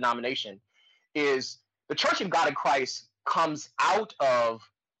historic denomination is the Church of God in Christ comes out of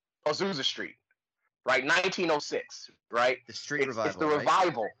Azusa Street, right? 1906, right? The street revival. It's the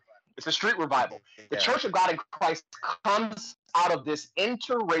revival. Right? It's a street revival. The Church of God in Christ comes out of this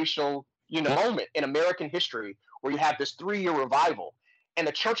interracial, moment in American history where you have this 3-year revival, and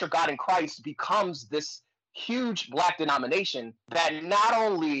the Church of God in Christ becomes this huge black denomination that not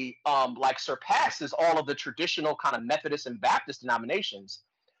only surpasses all of the traditional kind of Methodist and Baptist denominations,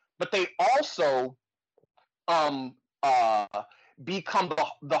 but they also become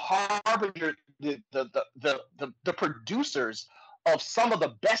the harbinger, the producers of some of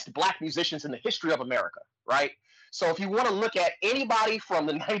the best Black musicians in the history of America, right? So if you want to look at anybody from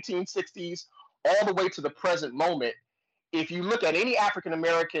the 1960s all the way to the present moment, if you look at any African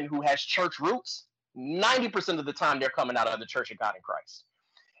American who has church roots, 90% of the time they're coming out of the Church of God in Christ.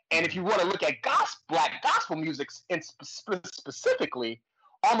 And if you want to look at Black gospel music specifically,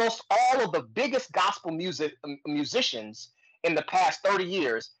 almost all of the biggest gospel musicians in the past 30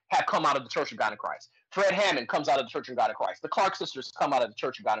 years have come out of the Church of God in Christ. Fred Hammond comes out of the Church of God in Christ. The Clark sisters come out of the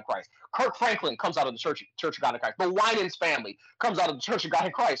Church of God in Christ. Kirk Franklin comes out of the Church of God in Christ. The Winans family comes out of the Church of God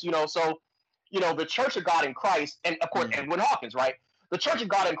in Christ. So the Church of God in Christ, and of course Edwin Hawkins, right? The Church of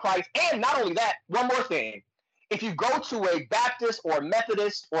God in Christ, and not only that, one more thing. If you go to a Baptist or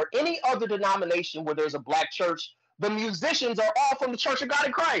Methodist or any other denomination where there's a Black church, the musicians are all from the Church of God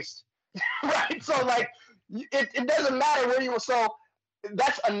in Christ, right? So it doesn't matter where you were. So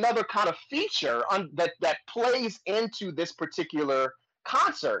that's another kind of feature that plays into this particular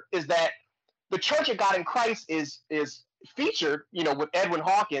concert, is that the Church of God in Christ is featured, with Edwin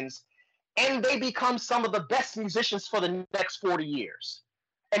Hawkins, and they become some of the best musicians for the next 40 years.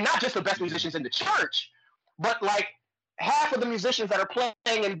 And not just the best musicians in the church, but half of the musicians that are playing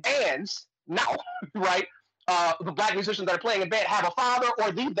in bands now, right? The Black musicians that are playing in band have a father,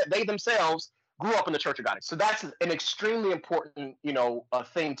 or they themselves grew up in the Church of God. So that's an extremely important,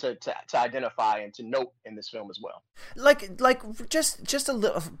 thing to identify and to note in this film as well. Just a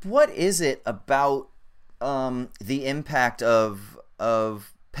little. What is it about the impact of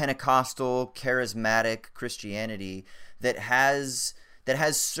Pentecostal charismatic Christianity that has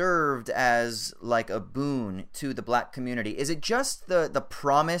served as a boon to the Black community? Is it just the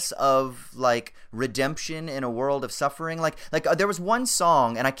promise of redemption in a world of suffering? There was one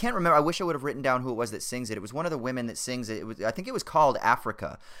song, and I can't remember. I wish I would have written down who it was that sings it. It was one of the women that sings it. I think it was called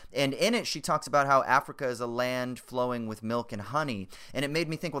Africa, and in it she talks about how Africa is a land flowing with milk and honey, and it made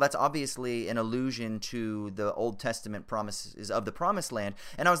me think, well, that's obviously an allusion to the Old Testament promises of the Promised Land,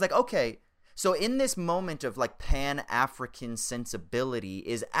 and I was like, okay. So in this moment of Pan-African sensibility,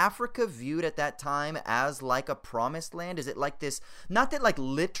 is Africa viewed at that time as a promised land? Is it this, not that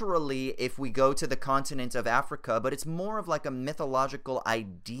literally if we go to the continent of Africa, but it's more of a mythological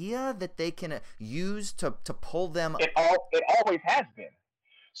idea that they can use to pull them? It always has been.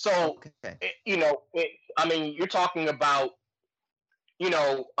 So, okay. You're talking about,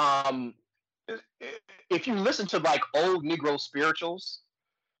 if you listen to old Negro spirituals,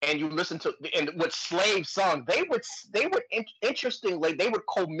 and you listen to what slaves sung, they would interestingly, they would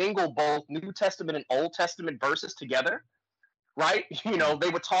commingle both New Testament and Old Testament verses together, right? They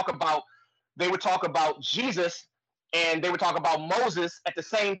would talk about Jesus, and they would talk about Moses at the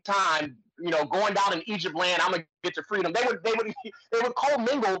same time, going down in Egypt land, I'm gonna get to freedom. They would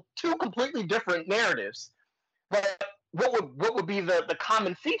commingle two completely different narratives. But what would be the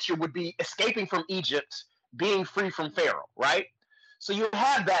common feature would be escaping from Egypt, being free from Pharaoh, right? So you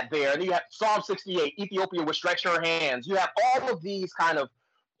have that there, and you have Psalm 68, Ethiopia will stretch her hands. You have all of these kind of,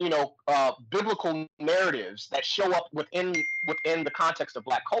 biblical narratives that show up within the context of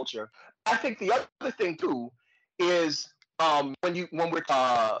Black culture. I think the other thing too is when we're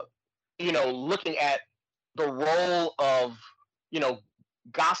looking at the role of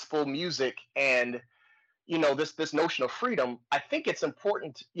gospel music and this notion of freedom. I think it's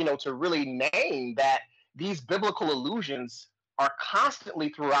important to really name that these biblical allusions are constantly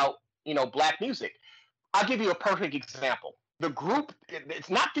throughout, Black music. I'll give you a perfect example. The group,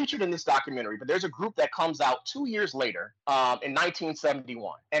 it's not featured in this documentary, but there's a group that comes out 2 years later, in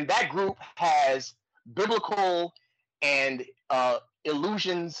 1971. And that group has biblical and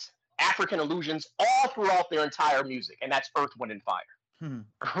allusions, African allusions, all throughout their entire music. And that's Earth, Wind, and Fire.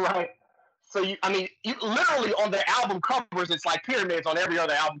 Right? So, you literally on their album covers, it's like pyramids. On every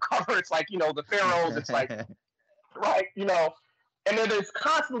other album cover, it's the pharaohs. It's right, and then there's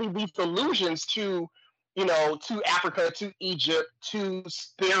constantly these allusions to Africa, to Egypt, to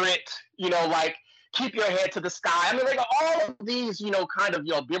spirit, keep your head to the sky. All of these, kind of,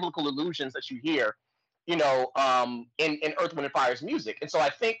 biblical allusions that you hear, in Earth, Wind, and Fire's music. And so I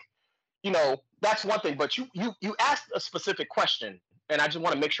think, that's one thing. But you asked a specific question, and I just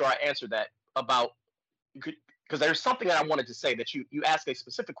want to make sure I answer that about, because there's something that I wanted to say that you asked a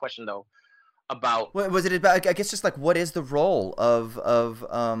specific question, though, about. What was it about? I guess just what is the role of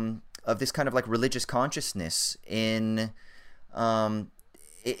this kind of religious consciousness in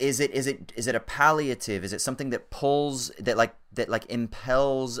is it a palliative? Is it something that pulls that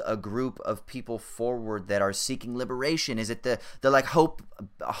impels a group of people forward that are seeking liberation? Is it the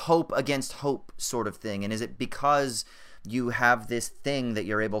hope against hope sort of thing? And is it because you have this thing that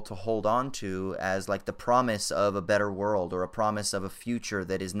you're able to hold on to as like the promise of a better world or a promise of a future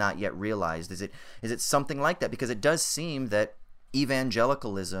that is not yet realized. Is it something like that? Because it does seem that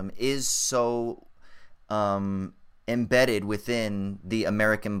evangelicalism is so embedded within the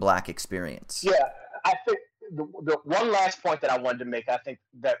American Black experience. Yeah, I think the one last point that I wanted to make, I think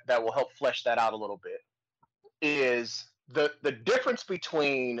that will help flesh that out a little bit, is the difference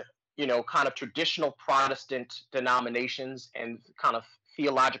between, kind of traditional Protestant denominations and kind of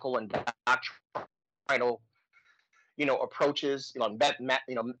theological and doctrinal, approaches,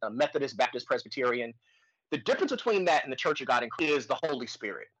 Methodist, Baptist, Presbyterian. The difference between that and the Church of God in Christ is the Holy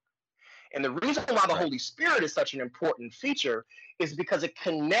Spirit. And the reason why the Holy Spirit is such an important feature is because it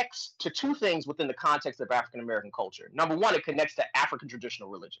connects to two things within the context of African American culture. Number one, it connects to African traditional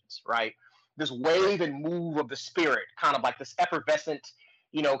religions, right? This wave and move of the Spirit, kind of like this effervescent,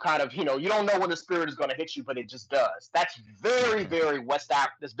 you don't know when the Spirit is going to hit you, but it just does. That's very, very West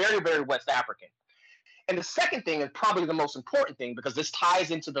African. And the second thing, and probably the most important thing, because this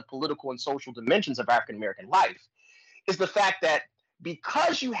ties into the political and social dimensions of African American life, is the fact that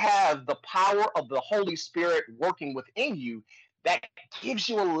because you have the power of the Holy Spirit working within you, that gives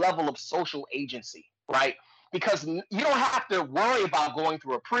you a level of social agency, right? Because you don't have to worry about going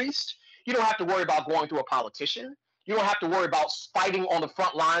through a priest. You don't have to worry about going through a politician. You don't have to worry about fighting on the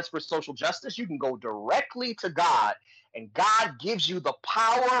front lines for social justice. You can go directly to God, and God gives you the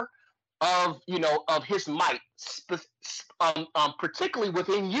power of his might, particularly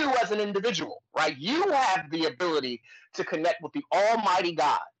within you as an individual, right? You have the ability to connect with the Almighty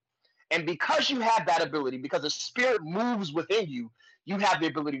God. And because you have that ability, because the Spirit moves within you, you have the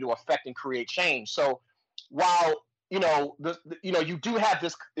ability to affect and create change. So while, you do have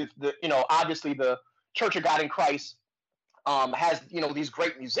this, obviously the Church of God in Christ has, these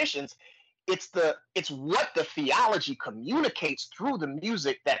great musicians, it's what the theology communicates through the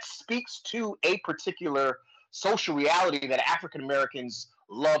music that speaks to a particular social reality that African Americans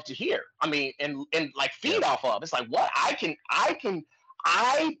love to hear. I mean, and like feed off of. It's like, what I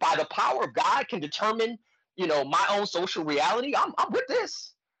by the power of God can determine, my own social reality. I'm with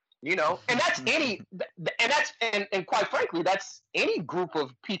this, and that's and quite frankly, that's any group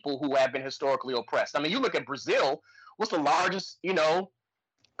of people who have been historically oppressed. I mean, you look at Brazil. What's the largest,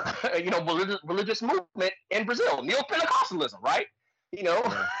 religious movement in Brazil? Neo-Pentecostalism, right?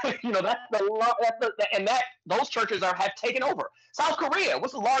 That's those churches have taken over. South Korea,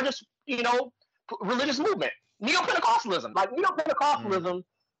 what's the largest, religious movement? Neo-Pentecostalism. Like Neo-Pentecostalism,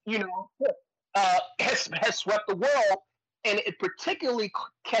 has swept the world, and it particularly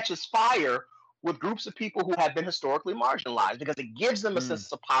catches fire with groups of people who have been historically marginalized because it gives them a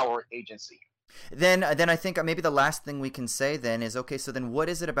sense of power and agency. Then I think maybe the last thing we can say then is, okay, so then what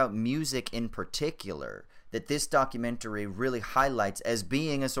is it about music in particular that this documentary really highlights as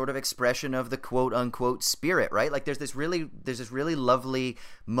being a sort of expression of the quote unquote spirit, right? Like there's this really lovely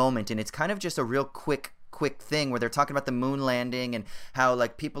moment, and it's kind of just a real quick thing where they're talking about the moon landing and how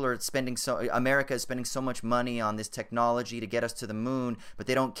like America is spending so much money on this technology to get us to the moon, but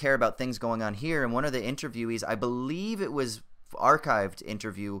they don't care about things going on here. And one of the interviewees, I believe it was archived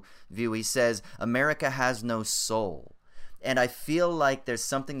interviewee, says America has no soul. And I feel like there's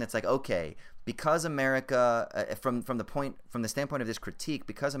something that's like, okay, because America, from the standpoint of this critique,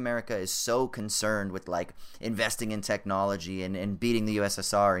 because America is so concerned with like investing in technology and beating the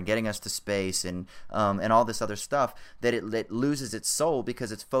USSR and getting us to space and all this other stuff, that it loses its soul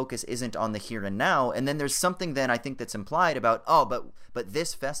because its focus isn't on the here and now. And then there's something then I think that's implied about, but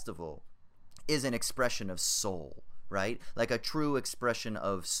this festival is an expression of soul. Right? Like a true expression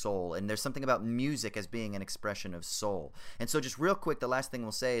of soul. And there's something about music as being an expression of soul. And so just real quick, the last thing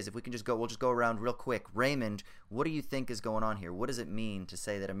we'll say is we'll just go around real quick. Raymond, what do you think is going on here? What does it mean to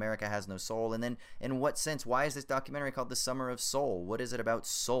say that America has no soul? And then in what sense, why is this documentary called The Summer of Soul? What is it about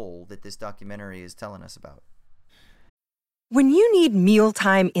soul that this documentary is telling us about? When you need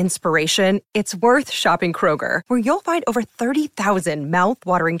mealtime inspiration, it's worth shopping Kroger, where you'll find over 30,000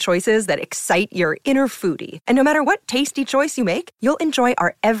 mouth-watering choices that excite your inner foodie. And no matter what tasty choice you make, you'll enjoy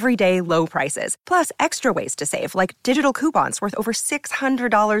our everyday low prices, plus extra ways to save, like digital coupons worth over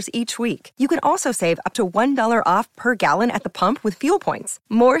 $600 each week. You can also save up to $1 off per gallon at the pump with fuel points.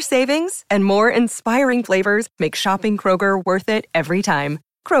 More savings and more inspiring flavors make shopping Kroger worth it every time.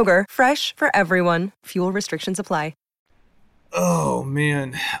 Kroger, fresh for everyone. Fuel restrictions apply. Oh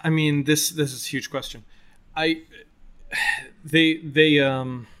man, I mean this is a huge question. They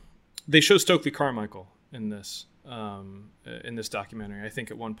show Stokely Carmichael in this documentary, I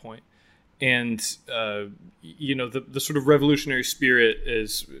think at one point, And the sort of revolutionary spirit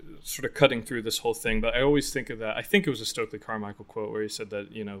is sort of cutting through this whole thing. But I always think of that. I think it was a Stokely Carmichael quote where he said that,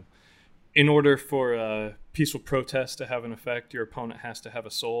 in order for peaceful protest to have an effect, your opponent has to have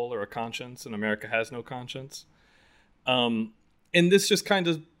a soul or a conscience, and America has no conscience. And this just kind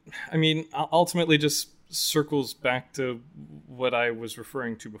of, ultimately just circles back to what I was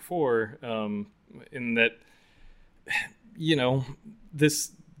referring to before, in that,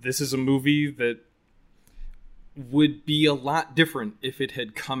 this is a movie that would be a lot different if it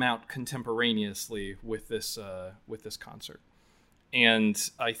had come out contemporaneously with this concert. And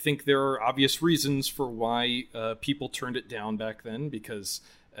I think there are obvious reasons for why people turned it down back then, because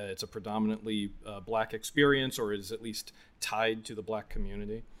it's a predominantly black experience, or is at least tied to the black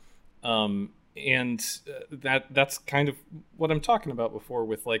community. That's kind of what I'm talking about before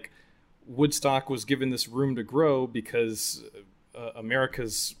with, like, Woodstock was given this room to grow because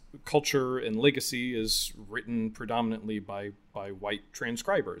America's culture and legacy is written predominantly by white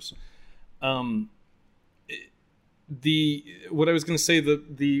transcribers. What I was going to say,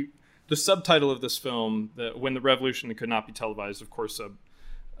 the subtitle of this film, When the Revolution Could Not Be Televised, of course, a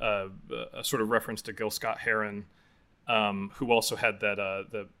sort of reference to Gil Scott-Heron, who also had that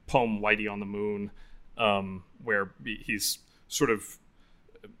the poem Whitey on the Moon, where he's sort of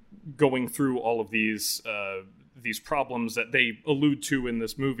going through all of these problems that they allude to in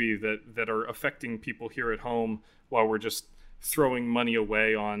this movie that are affecting people here at home, while we're just throwing money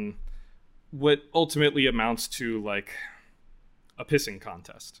away on what ultimately amounts to, like, a pissing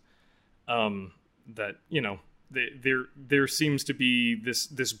contest. That, there seems to be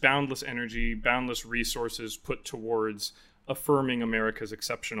this boundless energy, boundless resources put towards affirming America's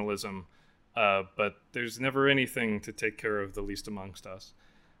exceptionalism, but there's never anything to take care of the least amongst us.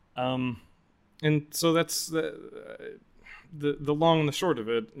 And so that's the long and the short of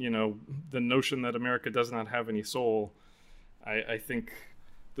it. The notion that America does not have any soul, I think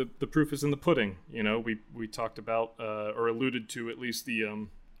the proof is in the pudding. We talked about or alluded to at least to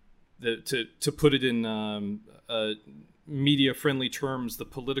put it in media friendly terms, the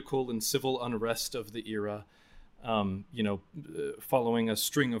political and civil unrest of the era. Following a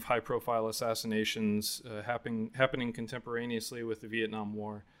string of high profile assassinations happening contemporaneously with the Vietnam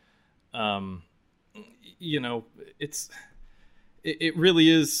War. It really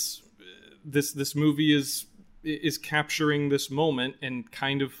is, this movie is capturing this moment and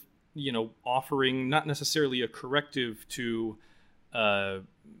kind of, offering not necessarily a corrective to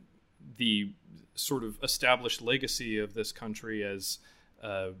the sort of established legacy of this country as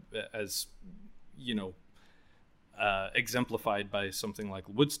exemplified by something like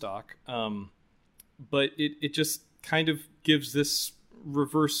Woodstock. But it just kind of gives this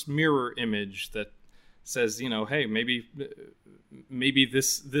reverse mirror image that says, hey, maybe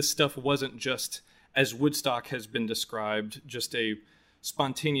this stuff wasn't just, as Woodstock has been described, just a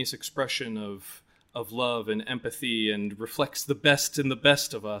spontaneous expression of love and empathy and reflects the best in the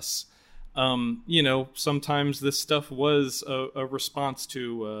best of us. Sometimes this stuff was a response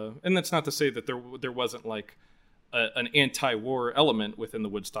to, and that's not to say that there wasn't like an anti-war element within the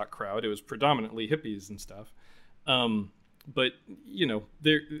Woodstock crowd. It was predominantly hippies and stuff. But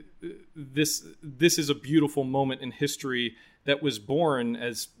this is a beautiful moment in history that was born,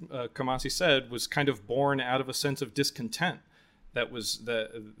 as Kamasi said, was kind of born out of a sense of discontent that was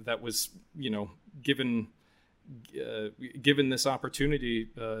given this opportunity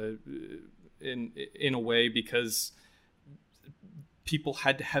in a way, because people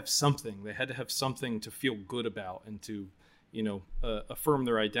had to have something. They had to have something to feel good about and to affirm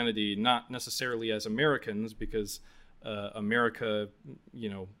their identity, not necessarily as Americans, because America,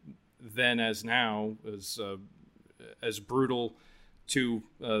 then as now, is as brutal to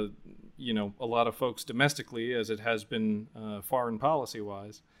a lot of folks domestically as it has been foreign policy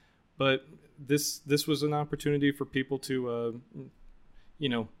wise. But this was an opportunity for people to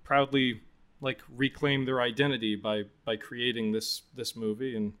proudly reclaim their identity by creating this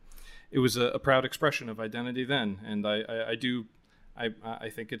movie, and it was a proud expression of identity then. And I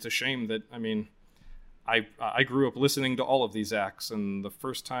think it's a shame that, I grew up listening to all of these acts, and the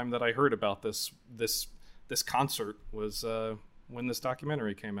first time that I heard about this concert was when this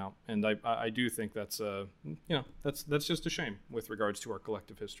documentary came out, and I do think that's just a shame with regards to our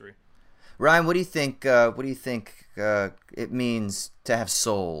collective history. Ryan, what do you think? It means to have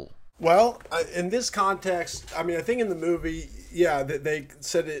soul? Well, in this context, I think in the movie, they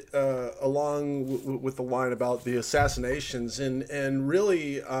said it along with the line about the assassinations, and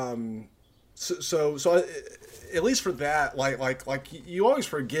really At least for that, like you always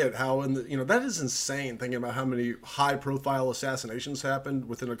forget how that is insane thinking about how many high profile assassinations happened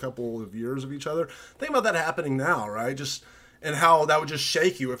within a couple of years of each other. Think about that happening now, right? And how that would just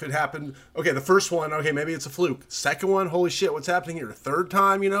shake you if it happened. Okay, the first one, okay, maybe it's a fluke. Second one, holy shit, what's happening here? Third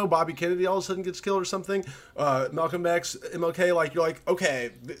time, Bobby Kennedy all of a sudden gets killed or something. Malcolm X, MLK, like you're like,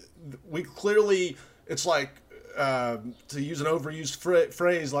 okay, we clearly, it's like, to use an overused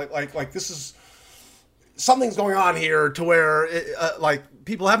phrase, like this is, something's going on here to where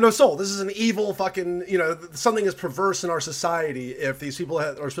people have no soul. This is an evil fucking, something is perverse in our society if these people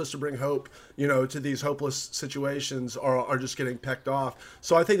are supposed to bring hope, to these hopeless situations are just getting pecked off.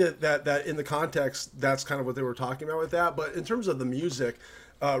 So I think that in the context, that's kind of what they were talking about with that. But in terms of the music,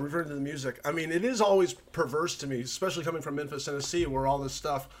 referring to the music, I mean, it is always perverse to me, especially coming from Memphis, Tennessee, where all this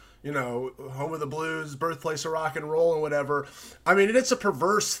stuff, home of the blues, birthplace of rock and roll and whatever. I mean, it's a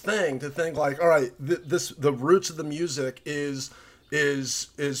perverse thing to think like, all right, the roots of the music is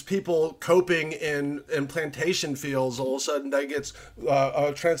people coping in plantation fields. All of a sudden that gets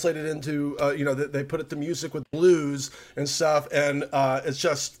translated into, they put it to music with blues and stuff. And it's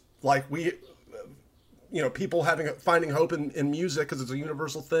just like people finding hope in music because it's a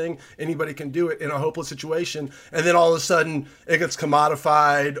universal thing. Anybody can do it in a hopeless situation. And then all of a sudden it gets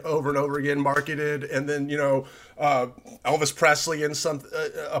commodified over and over again, marketed. And then, Elvis Presley and some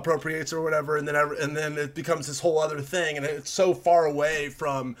appropriates or whatever. And then it becomes this whole other thing. And it's so far away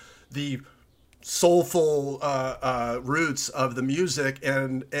from the soulful roots of the music.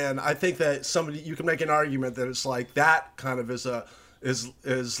 And I think that you can make an argument that it's like that kind of is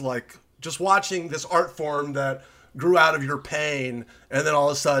like, just watching this art form that grew out of your pain, and then all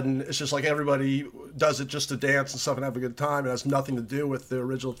of a sudden it's just like everybody does it just to dance and stuff and have a good time. It has nothing to do with the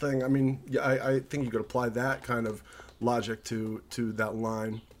original thing. I mean, I think you could apply that kind of logic to that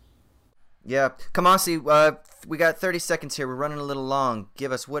line. Yeah, Kamasi, we got 30 seconds here. We're running a little long.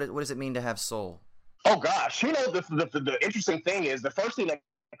 Give us what does it mean to have soul? Oh gosh, the interesting thing is the first thing that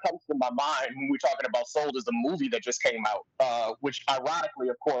comes to my mind when we're talking about soul is the movie that just came out, which ironically,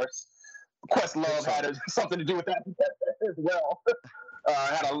 of course, Questlove had something to do with that as well.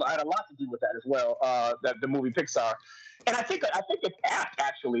 Had a lot to do with that as well. That the movie Pixar, and I think it's apt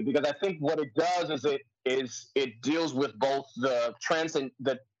actually, because I think what it does is it deals with both the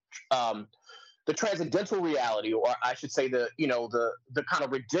transcendental reality, or I should say the kind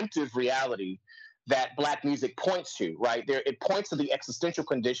of redemptive reality that Black music points to, right? It points to the existential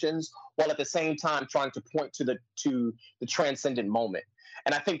conditions while at the same time trying to point to the transcendent moment.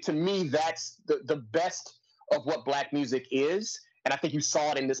 And I think to me, that's the best of what Black music is. And I think you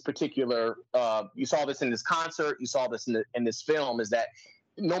saw it in this particular, you saw this in this concert, you saw this in this film, is that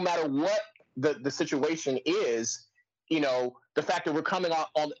no matter what the situation is, the fact that we're coming on,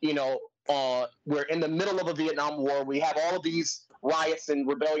 we're in the middle of a Vietnam War, we have all of these riots and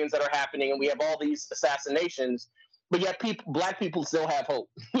rebellions that are happening, and we have all these assassinations, but yet Black people still have hope,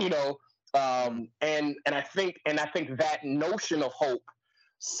 and I think that notion of hope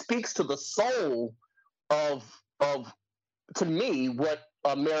speaks to the soul of to me what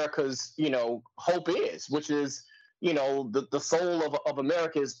America's hope is, which is the soul of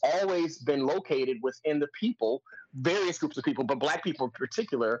America has always been located within the people, various groups of people, but Black people in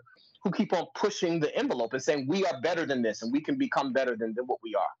particular, who keep on pushing the envelope and saying we are better than this and we can become better than what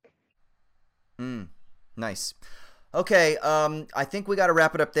we are. Nice. Okay, I think we got to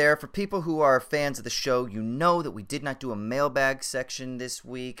wrap it up there. For people who are fans of the show, you know that we did not do a mailbag section this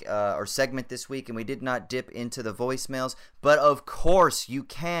week, or segment this week, and we did not dip into the voicemails. But of course, you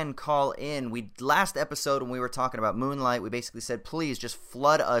can call in. Last episode when we were talking about Moonlight, we basically said, please just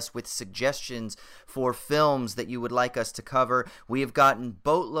flood us with suggestions for films that you would like us to cover. We have gotten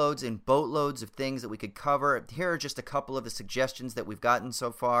boatloads and boatloads of things that we could cover. Here are just a couple of the suggestions that we've gotten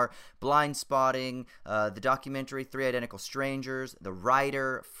so far. Blind Spotting, the documentary Three Identical Strangers, The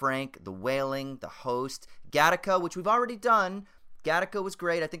Writer, Frank, The Wailing, The Host, Gattaca, which we've already done. Gattaca was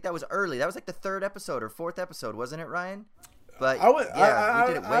great. I think that was early. That was like the third episode or fourth episode, wasn't it, Ryan? But we did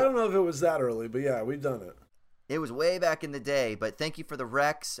it. I don't know if it was that early, but yeah, we've done it. It was way back in the day, but thank you for the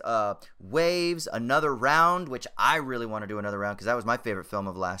Rex. Waves, Another Round, which I really want to do another round because that was my favorite film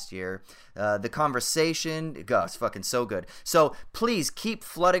of last year. The Conversation, it's fucking so good. So please keep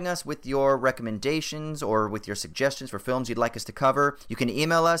flooding us with your recommendations or with your suggestions for films you'd like us to cover. You can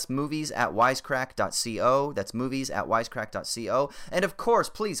email us, movies@wisecrack.co. That's movies@wisecrack.co. And of course,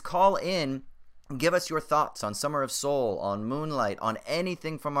 please call in Give us your thoughts on Summer of Soul, on Moonlight, on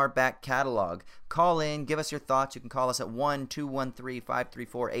anything from our back catalog. Call in, give us your thoughts. You can call us at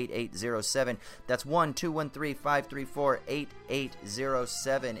 1-213-534-8807. That's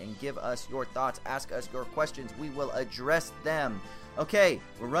 1-213-534-8807, and give us your thoughts. Ask us your questions. We will address them. Okay,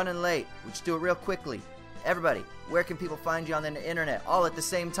 we're running late. We'll just do it real quickly. Everybody, where can people find you on the internet all at the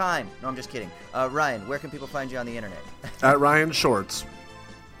same time? No, I'm just kidding. Ryan, where can people find you on the internet? At Ryan Shorts.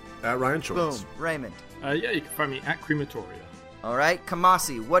 At Ryan Shorts. Boom. Raymond. Yeah, you can find me at Crematoria. All right.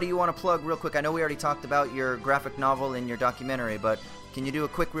 Kamasi, what do you want to plug real quick? I know we already talked about your graphic novel and your documentary, but can you do a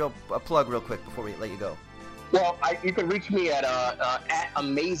plug real quick before we let you go? Well, you can reach me at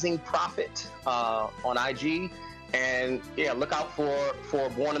Amazing Prophet on IG. And, yeah, look out for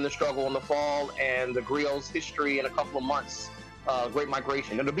Born in the Struggle in the fall and the Griot's history in a couple of months. Great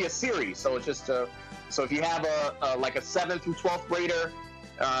Migration. It'll be a series, so it's just so if you have a 7th through 12th grader,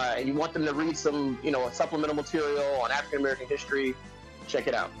 and you want them to read some, supplemental material on African American history, check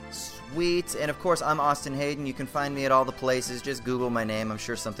it out. Sweet. And of course, I'm Austin Hayden. You can find me at all the places. Just Google my name. I'm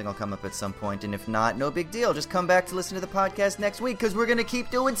sure something will come up at some point. And if not, no big deal. Just come back to listen to the podcast next week, because we're going to keep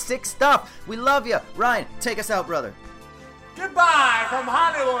doing sick stuff. We love you. Ryan, take us out, brother. Goodbye from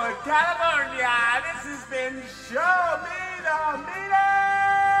Hollywood, California. This has been Show Me the Meaning.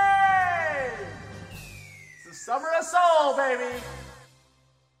 It's the Summer of Soul, baby.